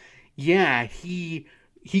Hearst. Yeah, he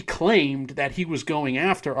claimed that he was going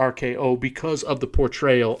after RKO because of the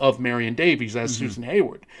portrayal of Marion Davies as Susan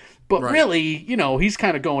Hayward. But really, he's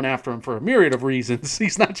kind of going after him for a myriad of reasons.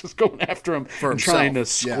 He's not just going after him and trying to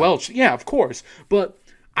squelch. Yeah, of course. But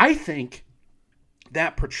I think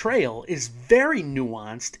that portrayal is very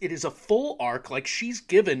nuanced. It is a full arc. Like, she's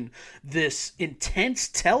given this intense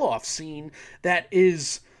tell-off scene that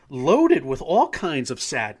is loaded with all kinds of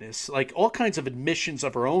sadness, like all kinds of admissions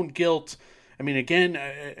of her own guilt. I mean, again,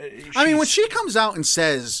 when she comes out and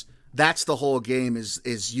says that's the whole game is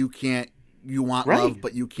you want love,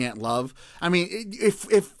 but you can't love. I mean, if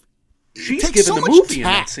she's given the movie in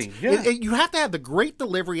that scene. Yeah. You have to have the great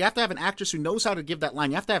delivery. You have to have an actress who knows how to give that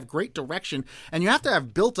line. You have to have great direction, and you have to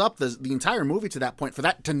have built up the entire movie to that point for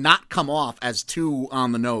that to not come off as too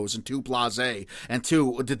on the nose and too blasé and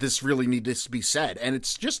too, did this really need to be said? And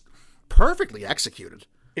it's just perfectly executed.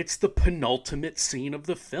 It's the penultimate scene of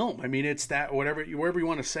the film. I mean, it's that wherever you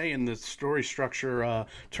want to say in the story structure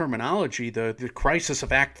terminology, the crisis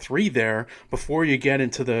of Act 3 there before you get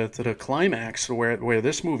into the climax where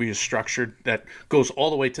this movie is structured that goes all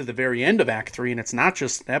the way to the very end of Act 3, and it's not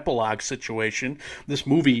just an epilogue situation. This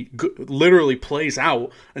movie literally plays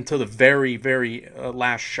out until the very, very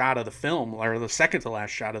last shot of the film, or the second to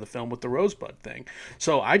last shot of the film with the Rosebud thing.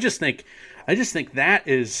 So I just think that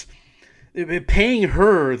is. Paying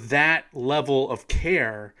her that level of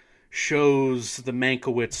care shows the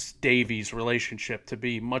Mankiewicz-Davies relationship to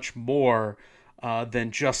be much more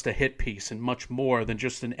than just a hit piece and much more than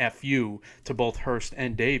just an FU to both Hearst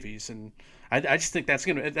and Davies. And I just think that's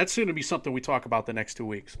gonna be something we talk about the next 2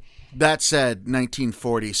 weeks. That said,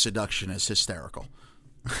 1940 seduction is hysterical.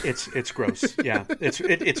 It's gross. Yeah,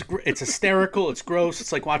 it's hysterical. It's gross.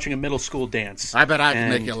 It's like watching a middle school dance. I bet I can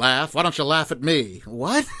make you laugh. Why don't you laugh at me?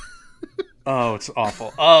 What? Oh, it's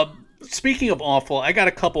awful. Speaking of awful, I got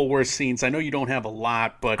a couple worse scenes. I know you don't have a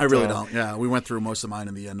lot, but I really don't. Yeah, we went through most of mine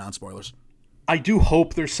in the non-spoilers. I do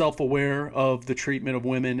hope they're self-aware of the treatment of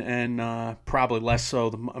women and probably less so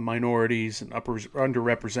the minorities and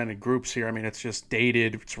underrepresented groups here. I mean, it's just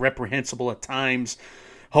dated. It's reprehensible at times.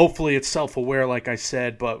 Hopefully it's self-aware, like I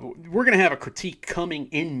said, but we're going to have a critique coming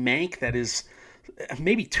in Mank that is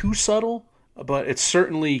maybe too subtle, but it's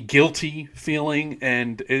certainly guilty feeling,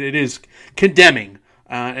 and it is condemning,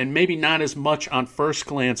 and maybe not as much on first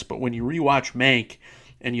glance, but when you rewatch Mank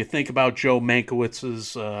and you think about Joe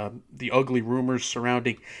Mankiewicz's the ugly rumors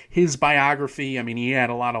surrounding his biography. I mean, he had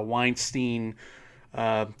a lot of Weinstein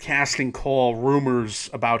casting call rumors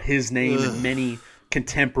about his name and many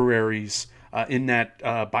contemporaries in that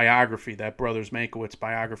biography, that Brothers Mankiewicz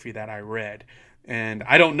biography that I read. And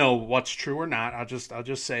I don't know what's true or not. I'll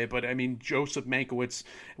just say it. But I mean, Joseph Mankiewicz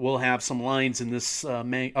will have some lines in this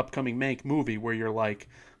upcoming Mank movie where you're like,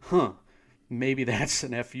 maybe that's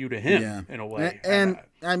an FU to him in a way. And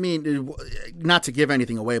I mean, not to give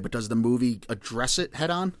anything away, but does the movie address it head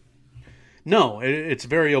on? No, it's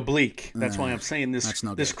very oblique. That's why I'm saying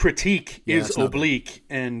this critique is oblique,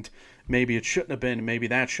 and maybe it shouldn't have been. Maybe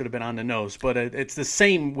that should have been on the nose. But it's the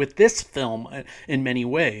same with this film in many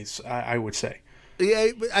ways, I would say.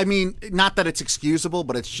 Yeah, I mean, not that it's excusable,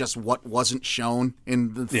 but it's just what wasn't shown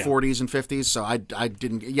in the 40s and 50s. So I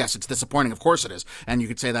didn't. Yes, it's disappointing. Of course it is. And you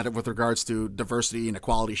could say that with regards to diversity and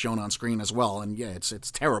equality shown on screen as well. And yeah,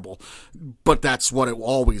 it's terrible. But that's what it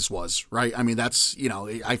always was, right? I mean, that's,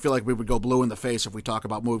 I feel like we would go blue in the face if we talk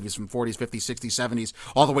about movies from 40s, 50s, 60s, 70s,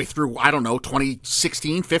 all the way through,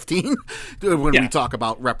 2016, 15, when we talk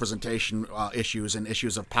about representation issues and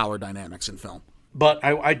issues of power dynamics in film. But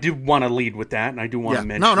I do want to lead with that, and I do want to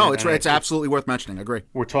mention it's absolutely worth mentioning. I agree.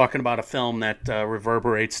 We're talking about a film that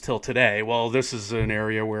reverberates till today. Well, this is an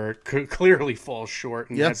area where it clearly falls short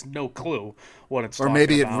and has no clue what it's talking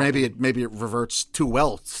about. Maybe it reverts too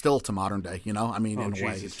well still to modern day, I mean, in a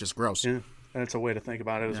way, it's just gross. Yeah, that's a way to think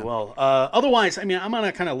about it as well. Otherwise, I mean, I'm going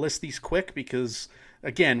to kind of list these quick because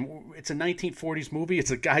again, it's a 1940s movie.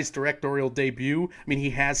 It's a guy's directorial debut. I mean, he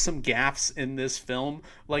has some gaffes in this film.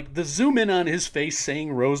 Like, the zoom in on his face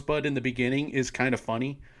saying Rosebud in the beginning is kind of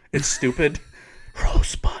funny. It's stupid.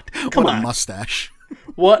 Rosebud. Come what on. a mustache.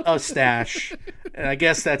 What a stash. And I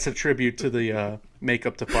guess that's a tribute to the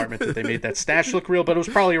makeup department that they made that stash look real, but it was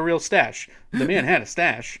probably a real stash. The man had a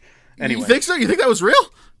stash. Anyway. You think so? You think that was real?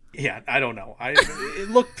 Yeah, I don't know. It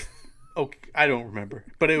looked... Okay, I don't remember,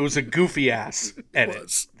 but it was a goofy ass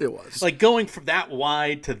edit. It was like going from that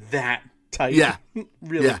wide to that tight,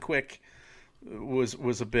 really quick,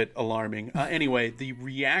 was a bit alarming. Anyway, the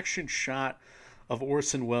reaction shot of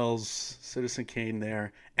Orson Welles, Citizen Kane,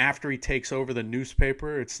 there after he takes over the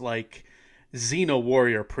newspaper, it's like Xena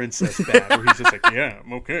Warrior Princess bad, where he's just like, "Yeah,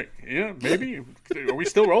 I'm okay. Yeah, maybe. Are we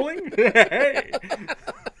still rolling? Hey."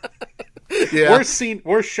 Yeah.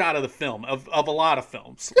 Worst shot of the film, of a lot of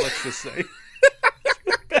films, let's just say.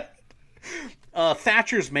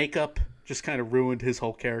 Thatcher's makeup just kind of ruined his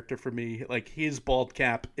whole character for me. Like, his bald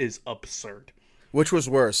cap is absurd. Which was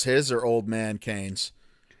worse, his or Old Man Kane's?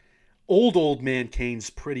 Old Man Kane's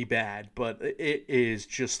pretty bad, but it is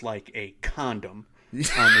just like a condom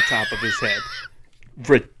on the top of his head.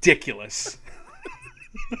 Ridiculous.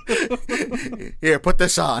 Here, put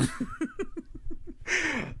this on.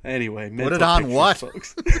 Anyway, put it on, what?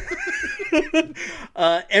 Folks.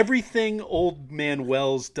 Everything Old Man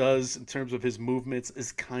Welles does in terms of his movements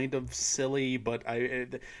is kind of silly, but I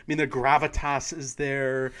mean, the gravitas is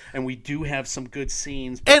there, and we do have some good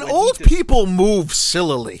scenes. And old people move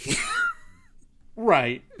sillily.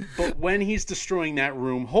 Right, but when he's destroying that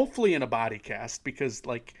room, hopefully in a body cast, because,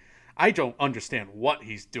 like, I don't understand what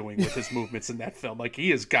he's doing with his movements in that film. Like,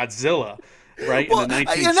 he is Godzilla. Right, well, in the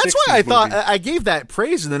 1960s and that's why I thought movie. I gave that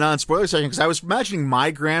praise in the non-spoiler section, because I was imagining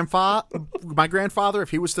my grandfather,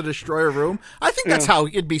 if he was to destroy a room, I think that's how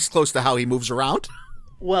it'd be close to how he moves around.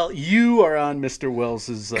 Well, you are on Mr.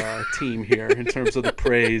 Wells's team here in terms of the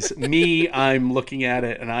praise. Me, I'm looking at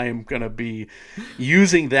it, and I am going to be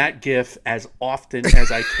using that GIF as often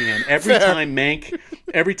as I can. Every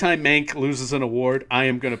time Mank loses an award, I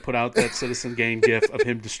am going to put out that Citizen Kane GIF of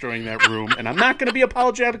him destroying that room, and I'm not going to be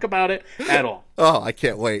apologetic about it at all. Oh, I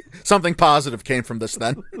can't wait. Something positive came from this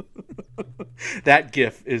then. That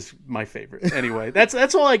GIF is my favorite. Anyway, that's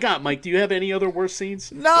all I got, Mike. Do you have any other worst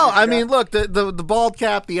scenes? No, I mean, look, the bald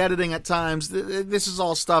cap, the editing at times, this is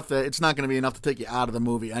all stuff that it's not going to be enough to take you out of the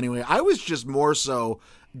movie anyway. I was just more so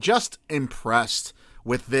just impressed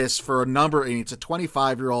with this for a number. It's a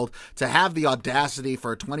 25-year-old to have the audacity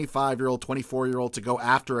for a 25-year-old, 24-year-old to go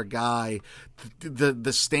after a guy,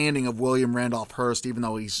 the standing of William Randolph Hearst, even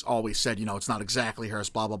though he's always said, it's not exactly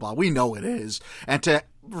Hearst, blah, blah, blah. We know it is. And to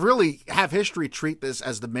really have history treat this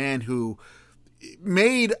as the man who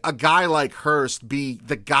made a guy like Hearst be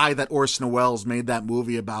the guy that Orson Welles made that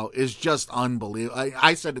movie about is just unbelievable.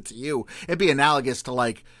 I said it to you. It'd be analogous to,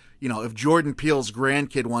 like, if Jordan Peele's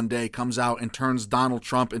grandkid one day comes out and turns Donald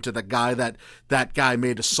Trump into the guy that guy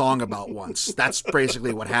made a song about once. That's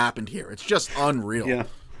basically what happened here. It's just unreal.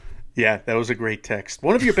 Yeah, that was a great text.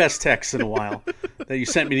 One of your best texts in a while that you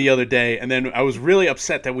sent me the other day. And then I was really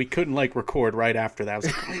upset that we couldn't, record right after that. I was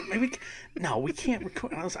like, we can't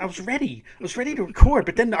record. I was ready. I was ready to record,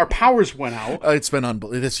 but then our powers went out. It's been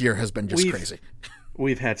unbelievable. This year has been just crazy.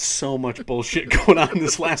 We've had so much bullshit going on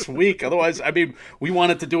this last week. Otherwise, I mean, we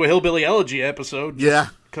wanted to do a Hillbilly Elegy episode.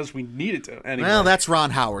 Because we needed to. Anyway. Well, that's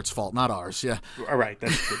Ron Howard's fault, not ours. Yeah. All right,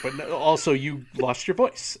 that's true. But also, you lost your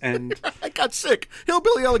voice, and I got sick.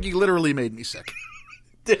 Hillbilly Elegy literally made me sick.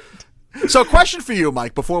 So, question for you,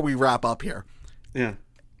 Mike, before we wrap up here. Yeah.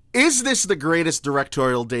 Is this the greatest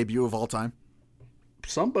directorial debut of all time?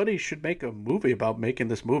 Somebody should make a movie about making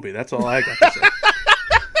this movie. That's all I got to say.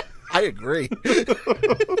 I agree.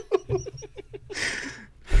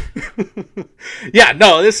 Yeah,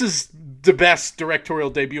 no, this is the best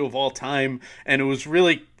directorial debut of all time, and it was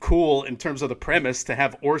really cool in terms of the premise to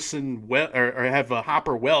have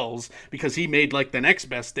Hopper Wells, because he made the next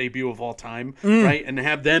best debut of all time, right? And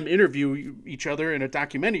have them interview each other in a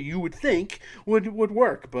documentary, you would think would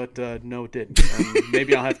work, but no, it didn't.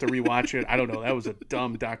 Maybe I'll have to rewatch it. I don't know. That was a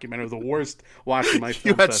dumb documentary. The worst watching my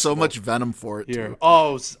film You had festival. so much venom for it, Here. too.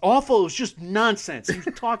 Oh, it was awful. It was just nonsense. He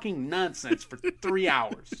was talking nonsense for 3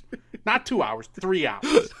 hours. Not 2 hours, 3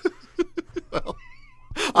 hours. Well,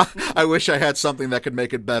 I wish I had something that could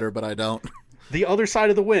make it better, but I don't. The Other Side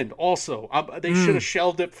of the Wind, also. They should have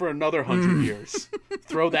shelved it for another 100 years.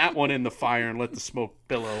 Throw that one in the fire and let the smoke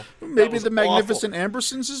billow. Maybe The Magnificent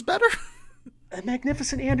Ambersons is better?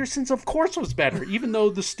 Magnificent Andersons, of course, was better, even though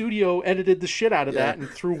the studio edited the shit out of that and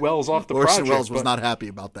threw Welles off the project. Orson Welles was not happy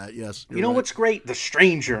about that, yes. You know what's great? The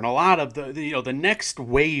Stranger and a lot of the next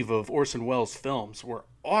wave of Orson Welles films were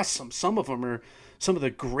awesome. Some of them are some of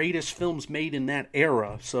the greatest films made in that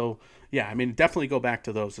era. So, yeah, I mean, definitely go back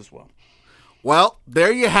to those as well. Well,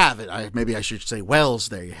 there you have it. Maybe I should say, Wells,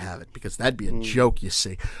 there you have it, because that'd be a joke, you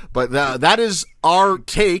see. But that is our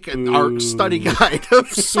take and our study guide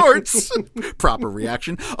of sorts, proper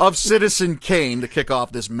reaction, of Citizen Kane to kick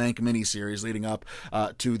off this Mank miniseries leading up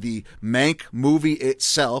to the Mank movie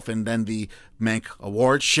itself and then the Mank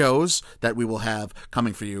Award shows that we will have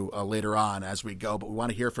coming for you later on as we go. But we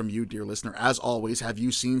want to hear from you, dear listener. As always, have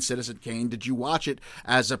you seen Citizen Kane? Did you watch it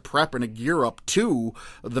as a prep and a gear up to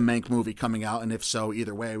the Mank movie coming out? And if so,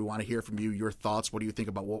 either way, we want to hear from you, your thoughts. What do you think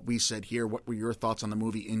about what we said here? What were your thoughts on the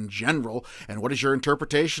movie in general? And what is your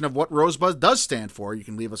interpretation of what Rosebud does stand for? You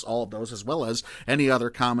can leave us all of those as well as any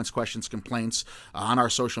other comments, questions, complaints on our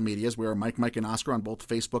social medias. We are Mike, and Oscar on both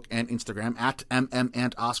Facebook and Instagram, at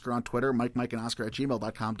and Oscar on Twitter, Mike, and Oscar at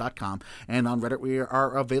gmail.com, and on Reddit we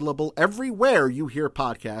are available everywhere you hear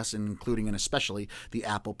podcasts, including and especially the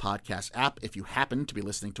Apple Podcast app. If you happen to be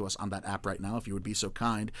listening to us on that app right now, if you would be so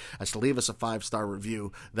kind as to leave us a 5-star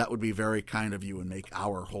review, that would be very kind of you and make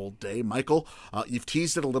our whole day. Michael, you've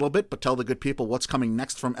teased it a little bit, but tell the good people what's coming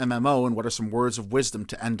next from MMO and what are some words of wisdom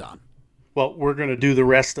to end on. Well, we're going to do the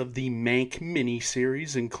rest of the Mank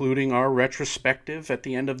mini-series, including our retrospective at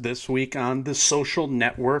the end of this week on The Social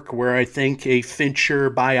Network, where I think a Fincher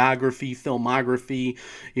biography, filmography,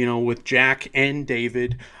 with Jack and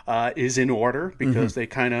David is in order, because they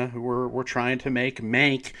kind of were trying to make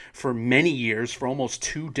Mank for many years, for almost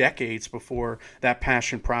 2 decades before that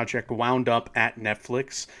passion project wound up at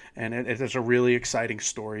Netflix. And there's a really exciting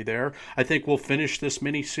story there. I think we'll finish this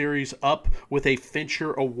mini-series up with a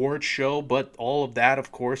Fincher Award show, but all of that,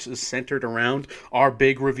 of course, is centered around our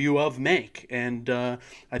big review of Mank. And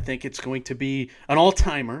I think it's going to be an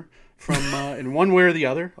all-timer from, in one way or the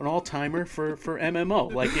other, an all-timer for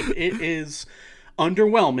MMO. Like, if it is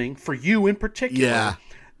underwhelming for you in particular,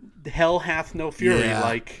 hell hath no fury.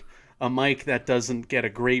 Like a Mike that doesn't get a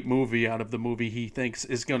great movie out of the movie he thinks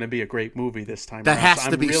is going to be a great movie this time that around. Has so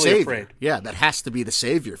to be really savior. Afraid. Yeah, that has to be the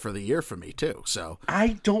savior for the year for me too. So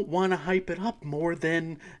I don't want to hype it up more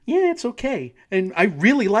than it's okay, and I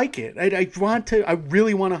really like it. I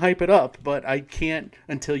really want to hype it up, but I can't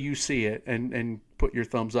until you see it and put your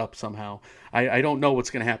thumbs up somehow. I don't know what's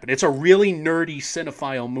going to happen. It's a really nerdy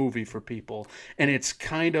cinephile movie for people, and it's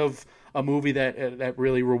kind of a movie that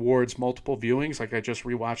really rewards multiple viewings. Like, I just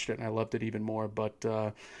rewatched it and I loved it even more. But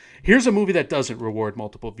here's a movie that doesn't reward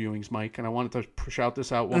multiple viewings, Mike, and I wanted to shout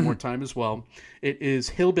this out one more time as well. It is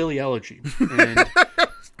Hillbilly Elegy. And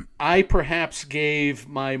I perhaps gave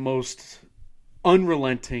my most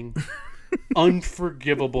unrelenting,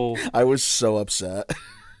 unforgivable... I was so upset.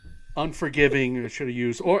 Unforgiving, I should have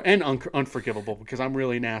used, unforgivable, because I'm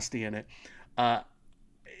really nasty in it.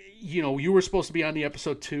 You were supposed to be on the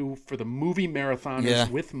episode 2 for the movie marathoners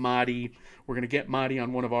with Marty. We're going to get Marty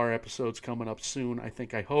on one of our episodes coming up soon.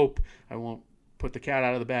 I hope. I won't put the cat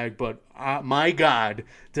out of the bag, but my God,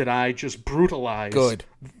 did I just brutalize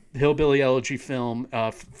Hillbilly Elegy film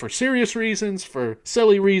for serious reasons, for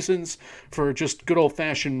silly reasons, for just good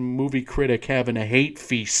old-fashioned movie critic having a hate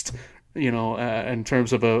feast, in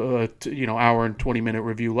terms of a hour and 20-minute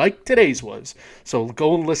review like today's was. So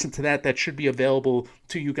go and listen to that. That should be available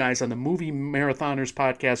to you guys on the Movie Marathoners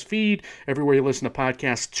podcast feed, everywhere you listen to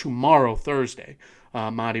podcasts, tomorrow, Thursday.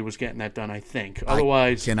 Marty was getting that done, I think.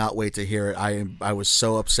 Otherwise, I cannot wait to hear it. I was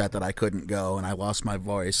so upset that I couldn't go, and I lost my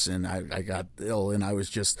voice, and I got ill, and I was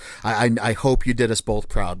just... I hope you did us both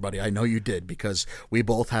proud, buddy. I know you did, because we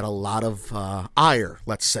both had a lot of ire,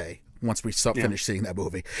 let's say, once we finish seeing that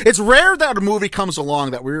movie. It's rare that a movie comes along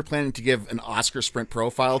that we were planning to give an Oscar Sprint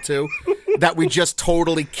profile to, that we just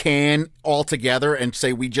totally can all together and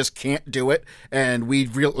say we just can't do it. And we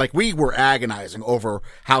were agonizing over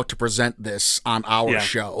how to present this on our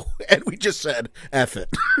show. And we just said, F it.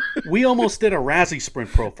 We almost did a Razzie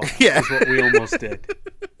Sprint profile. Yeah. Is what we almost did.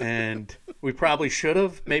 And we probably should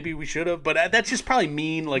have. Maybe we should have. But that's just probably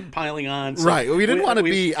mean, like, piling on. So right. We didn't want to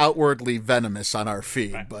be outwardly venomous on our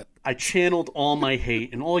feed. Right. But I channeled all my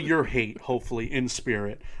hate and all your hate, hopefully, in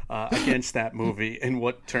spirit against that movie in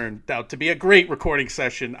what turned out to be a great recording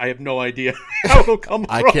session. I have no idea how it'll come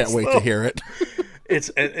across. I can't wait to hear it.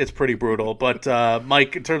 It's pretty brutal. But,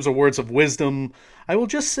 Mike, in terms of words of wisdom, I will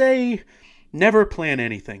just say never plan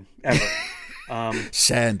anything, ever.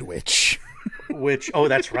 Sandwich. which, oh,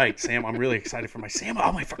 that's right, Sam. I'm really excited for my sandwich.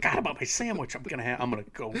 Oh, I forgot about my sandwich. I'm gonna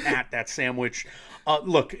go at that sandwich.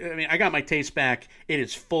 Look, I mean, I got my taste back. It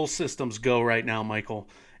is full systems go right now, Michael.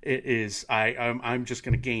 It is. I'm just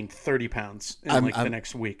going to gain 30 pounds in the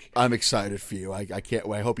next week. I'm excited for you. I can't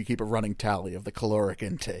wait. I hope you keep a running tally of the caloric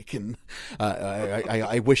intake, and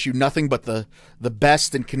I wish you nothing but the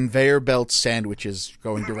best and conveyor belt sandwiches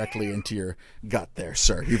going directly into your gut there,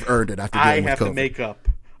 sir. You've earned it after dealing with COVID.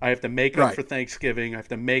 I have to make up for Thanksgiving. I have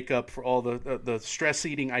to make up for all the stress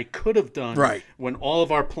eating I could have done when all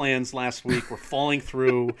of our plans last week were falling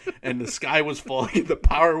through and the sky was falling, the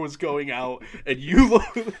power was going out, and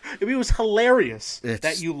it was hilarious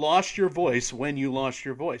that you lost your voice when you lost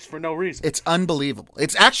your voice for no reason. It's unbelievable.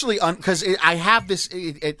 It's actually because I have this.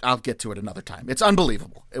 I'll get to it another time. It's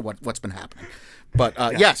unbelievable what's been happening. But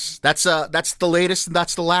yes, that's the latest and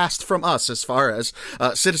that's the last from us as far as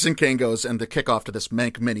Citizen Kane goes and the kickoff to this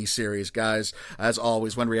Mank mini-series. Guys, as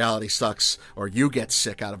always, when reality sucks or you get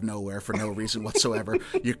sick out of nowhere for no reason whatsoever,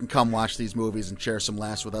 you can come watch these movies and share some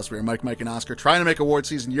laughs with us. We are Mike, and Oscar, trying to make award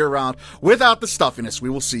season year-round without the stuffiness. We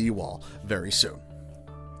will see you all very soon.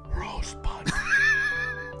 Rosebud.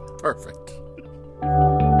 Perfect.